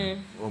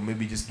 or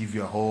maybe just give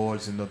you a whole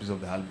synopsis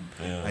of the album.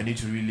 Yeah. I need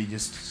to really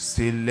just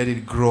still let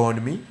it grow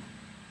on me.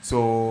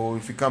 So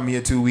if you come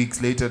here 2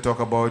 weeks later, talk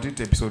about it,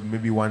 episode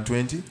maybe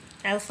 120.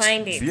 I'll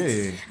find it.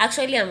 Yeah.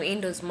 Actually, I'm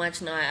indoors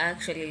much now. I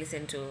actually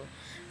listen to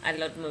a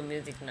lot more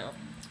music now.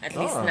 At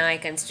least now I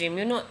can stream.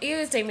 You know,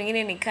 hiyo time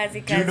ingine ni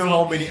kazi. Do you know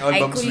how many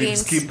albums we've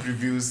skipped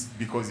reviews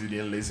because you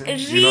didn't listen?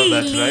 You know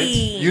that, right?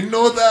 You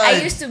know that.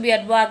 I used to be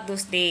at work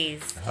those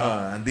days.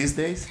 And these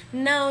days?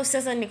 Now,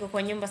 sasa niko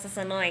kwa nyumba,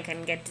 sasa now I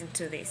can get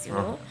into this, you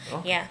know?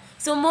 Yeah.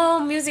 So more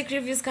music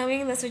reviews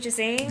coming, that's what you're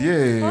saying?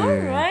 Yeah. All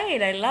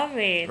right, I love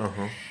it.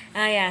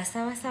 Yeah,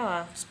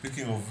 sawa.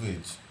 Speaking of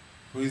which,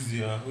 who is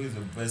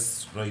the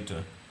best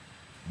writer,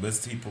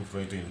 best hip hop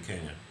writer in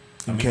Kenya?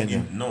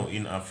 Kenya?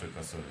 In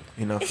Africa, sorry.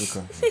 In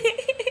Africa.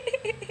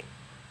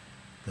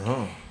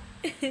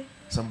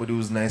 Somebody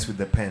who's nice with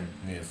the pen.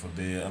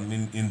 Yeah,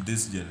 in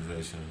this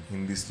generation.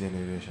 In this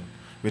generation.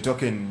 We're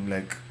talking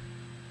like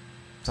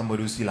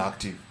somebody who's still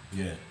active.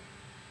 Yeah.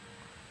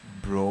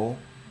 Bro,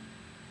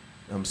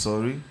 I'm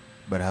sorry,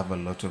 but I have a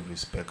lot of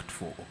respect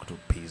for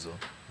Octopizzo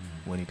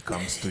when it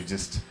comes to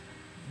just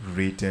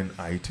written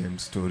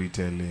items,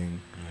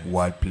 storytelling,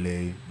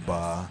 wordplay,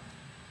 bar.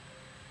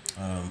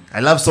 I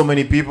love so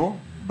many people,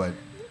 but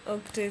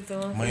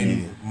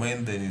mine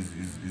then is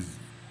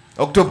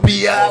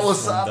Octopia,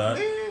 what's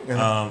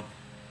up?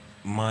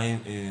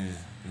 Mine is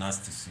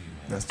Nasty C,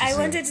 man. I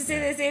wanted to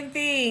say the same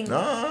thing.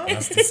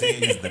 Nasty C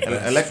is the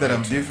best. I like that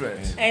I'm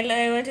different.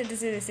 I wanted to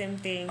say the same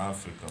thing.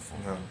 Africa for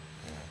me.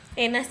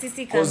 Hey, Nasty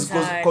C comes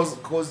hard.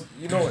 Because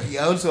you know, I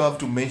also have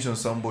to mention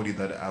somebody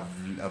that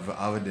I've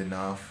heard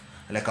enough.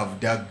 Like I've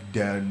dug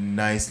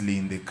nicely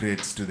in the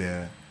crates to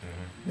their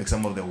like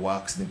some of the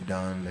works they've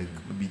done. Like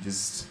maybe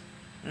just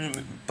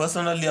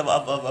personally,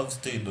 I've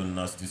stayed on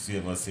Nasty C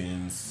ever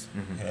since.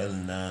 Hell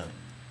nah.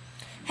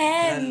 So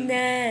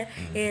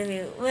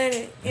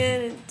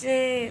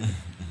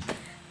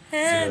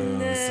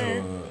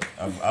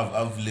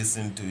I've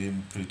listened to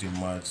him pretty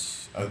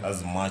much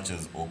as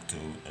Octo,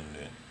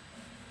 and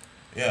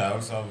I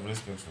also have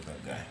respect for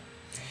that guy.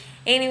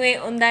 Anyway,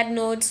 on that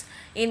note,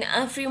 in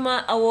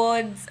Afrima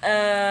Awards,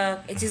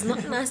 it is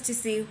not Nasty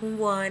C who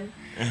won,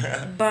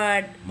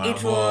 but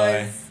it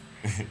was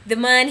the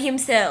man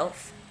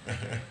himself,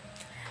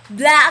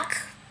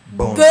 Black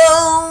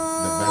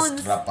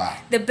Bones,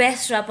 the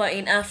best rapper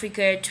in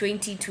Africa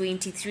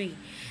 2023.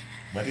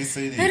 But he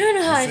said I don't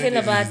know how I feel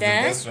about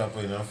that. The best rapper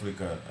in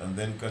Africa, and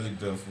then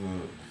Calligraph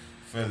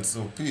felt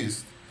so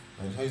pissed.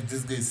 And how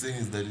this guy saying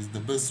is that he's the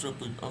best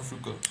rapper in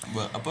Africa,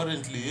 but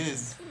apparently he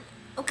is.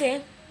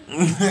 Okay.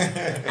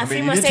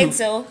 Afrima said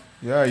so.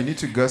 Yeah, you need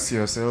to gas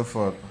yourself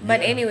up.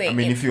 But anyway, I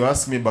mean, if you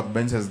ask me,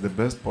 Backbench has the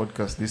best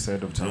podcast this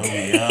side of town. Oh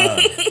yeah.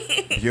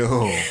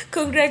 Yo.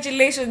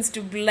 Congratulations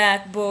to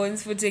Black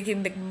Bones for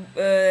taking the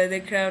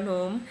crown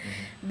home.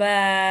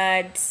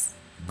 But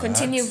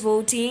continue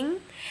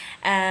voting.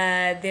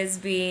 There's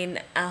been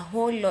a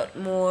whole lot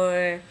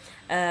more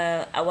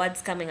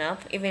awards coming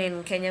up. Even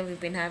in Kenya, we've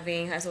been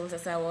having Hustle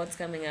Sasa awards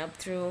coming up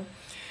through.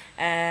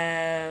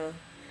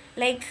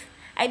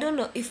 I don't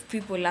know if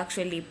people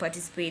actually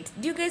participate.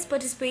 Do you guys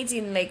participate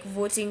in like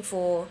voting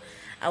for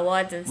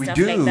awards and stuff like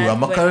that?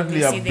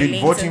 I've been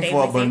voting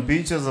for Urban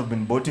Pictures. I've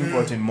been voting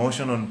for it in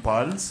Motion on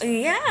Pulse.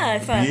 Yeah,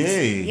 fact.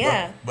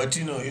 Yeah. But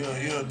you know,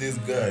 this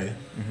guy,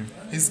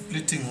 he's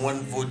splitting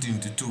one vote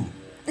into two.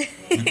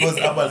 Because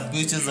Urban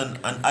Pictures and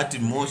Art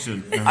in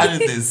Motion are in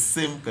the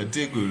same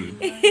category.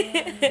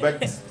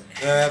 But it's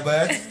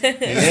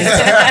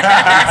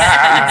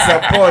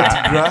support,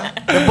 bruh.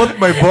 They're both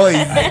my boys.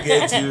 I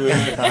get you.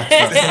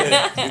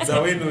 It's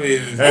a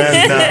win-win.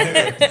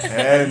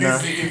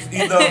 If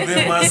either of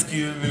them ask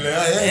you, you'll be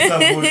like,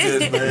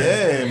 supported, man.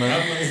 Yeah,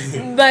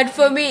 man. But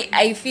for me,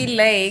 I feel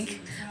like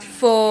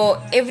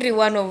for every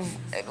one of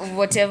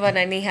whatever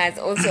Nani has,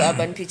 also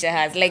Urban Picture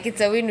has. Like,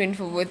 it's a win-win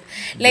for both.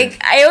 Like,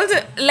 I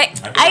also, like,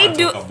 I've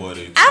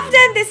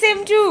done the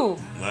same too.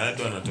 No, I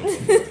don't want to talk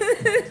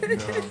about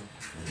it.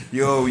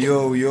 No.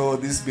 Yo,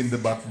 this has been the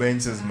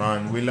Backbenchers,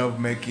 man. We love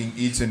making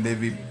each and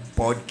every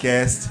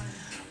podcast.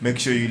 Make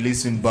sure you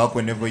listen back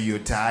whenever you're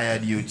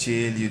tired, you're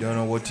chill, you don't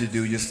know what to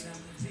do. Just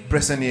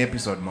press any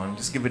episode, man.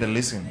 Just give it a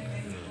listen.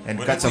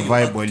 And catch a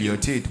vibe while you're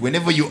at it.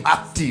 Whenever you're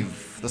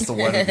active. That's the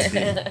word of the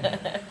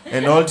day.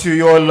 And all to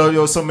you all,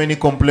 you're so many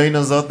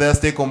complainers out there.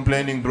 Stay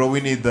complaining, bro.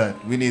 We need that.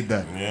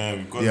 Yeah,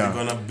 because we're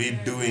going to be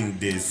doing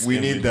this. We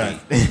need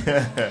that.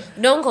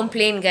 Don't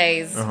complain,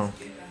 guys.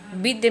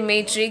 Beat the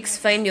matrix,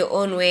 find your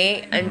own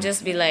way, and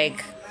just be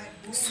like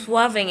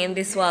swerving in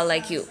this world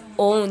like you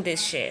own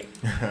this shit.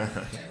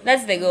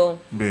 That's the goal.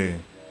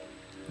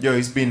 Yo,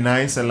 it's been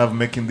nice. I love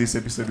making this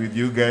episode with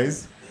you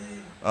guys.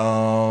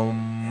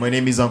 My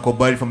name is Uncle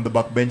Barry from the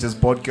Backbenchers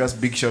podcast.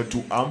 Big shout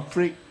to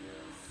Humphrey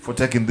for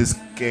taking this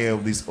care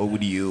of this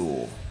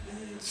audio.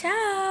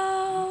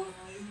 Ciao.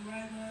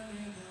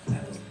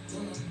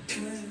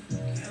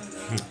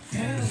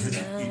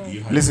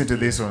 Listen to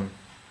this one.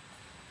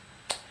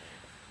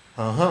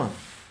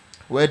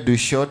 Where do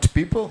short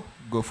people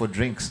go for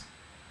drinks?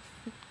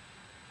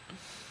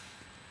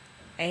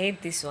 I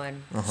hate this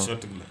one. Shot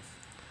glass.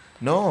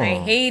 No.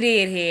 I hate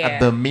it here. At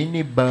the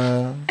mini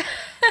bar.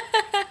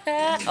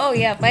 Oh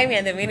yeah, find me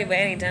at the minibar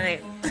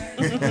anytime.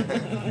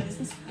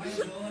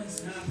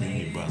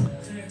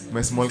 Minibar.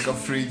 My small cup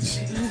fridge.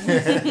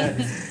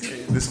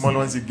 The small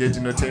ones you get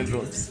in hotel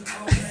rooms.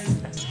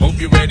 Hope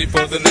you're ready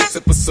for the next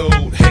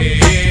episode.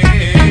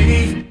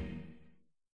 Hey.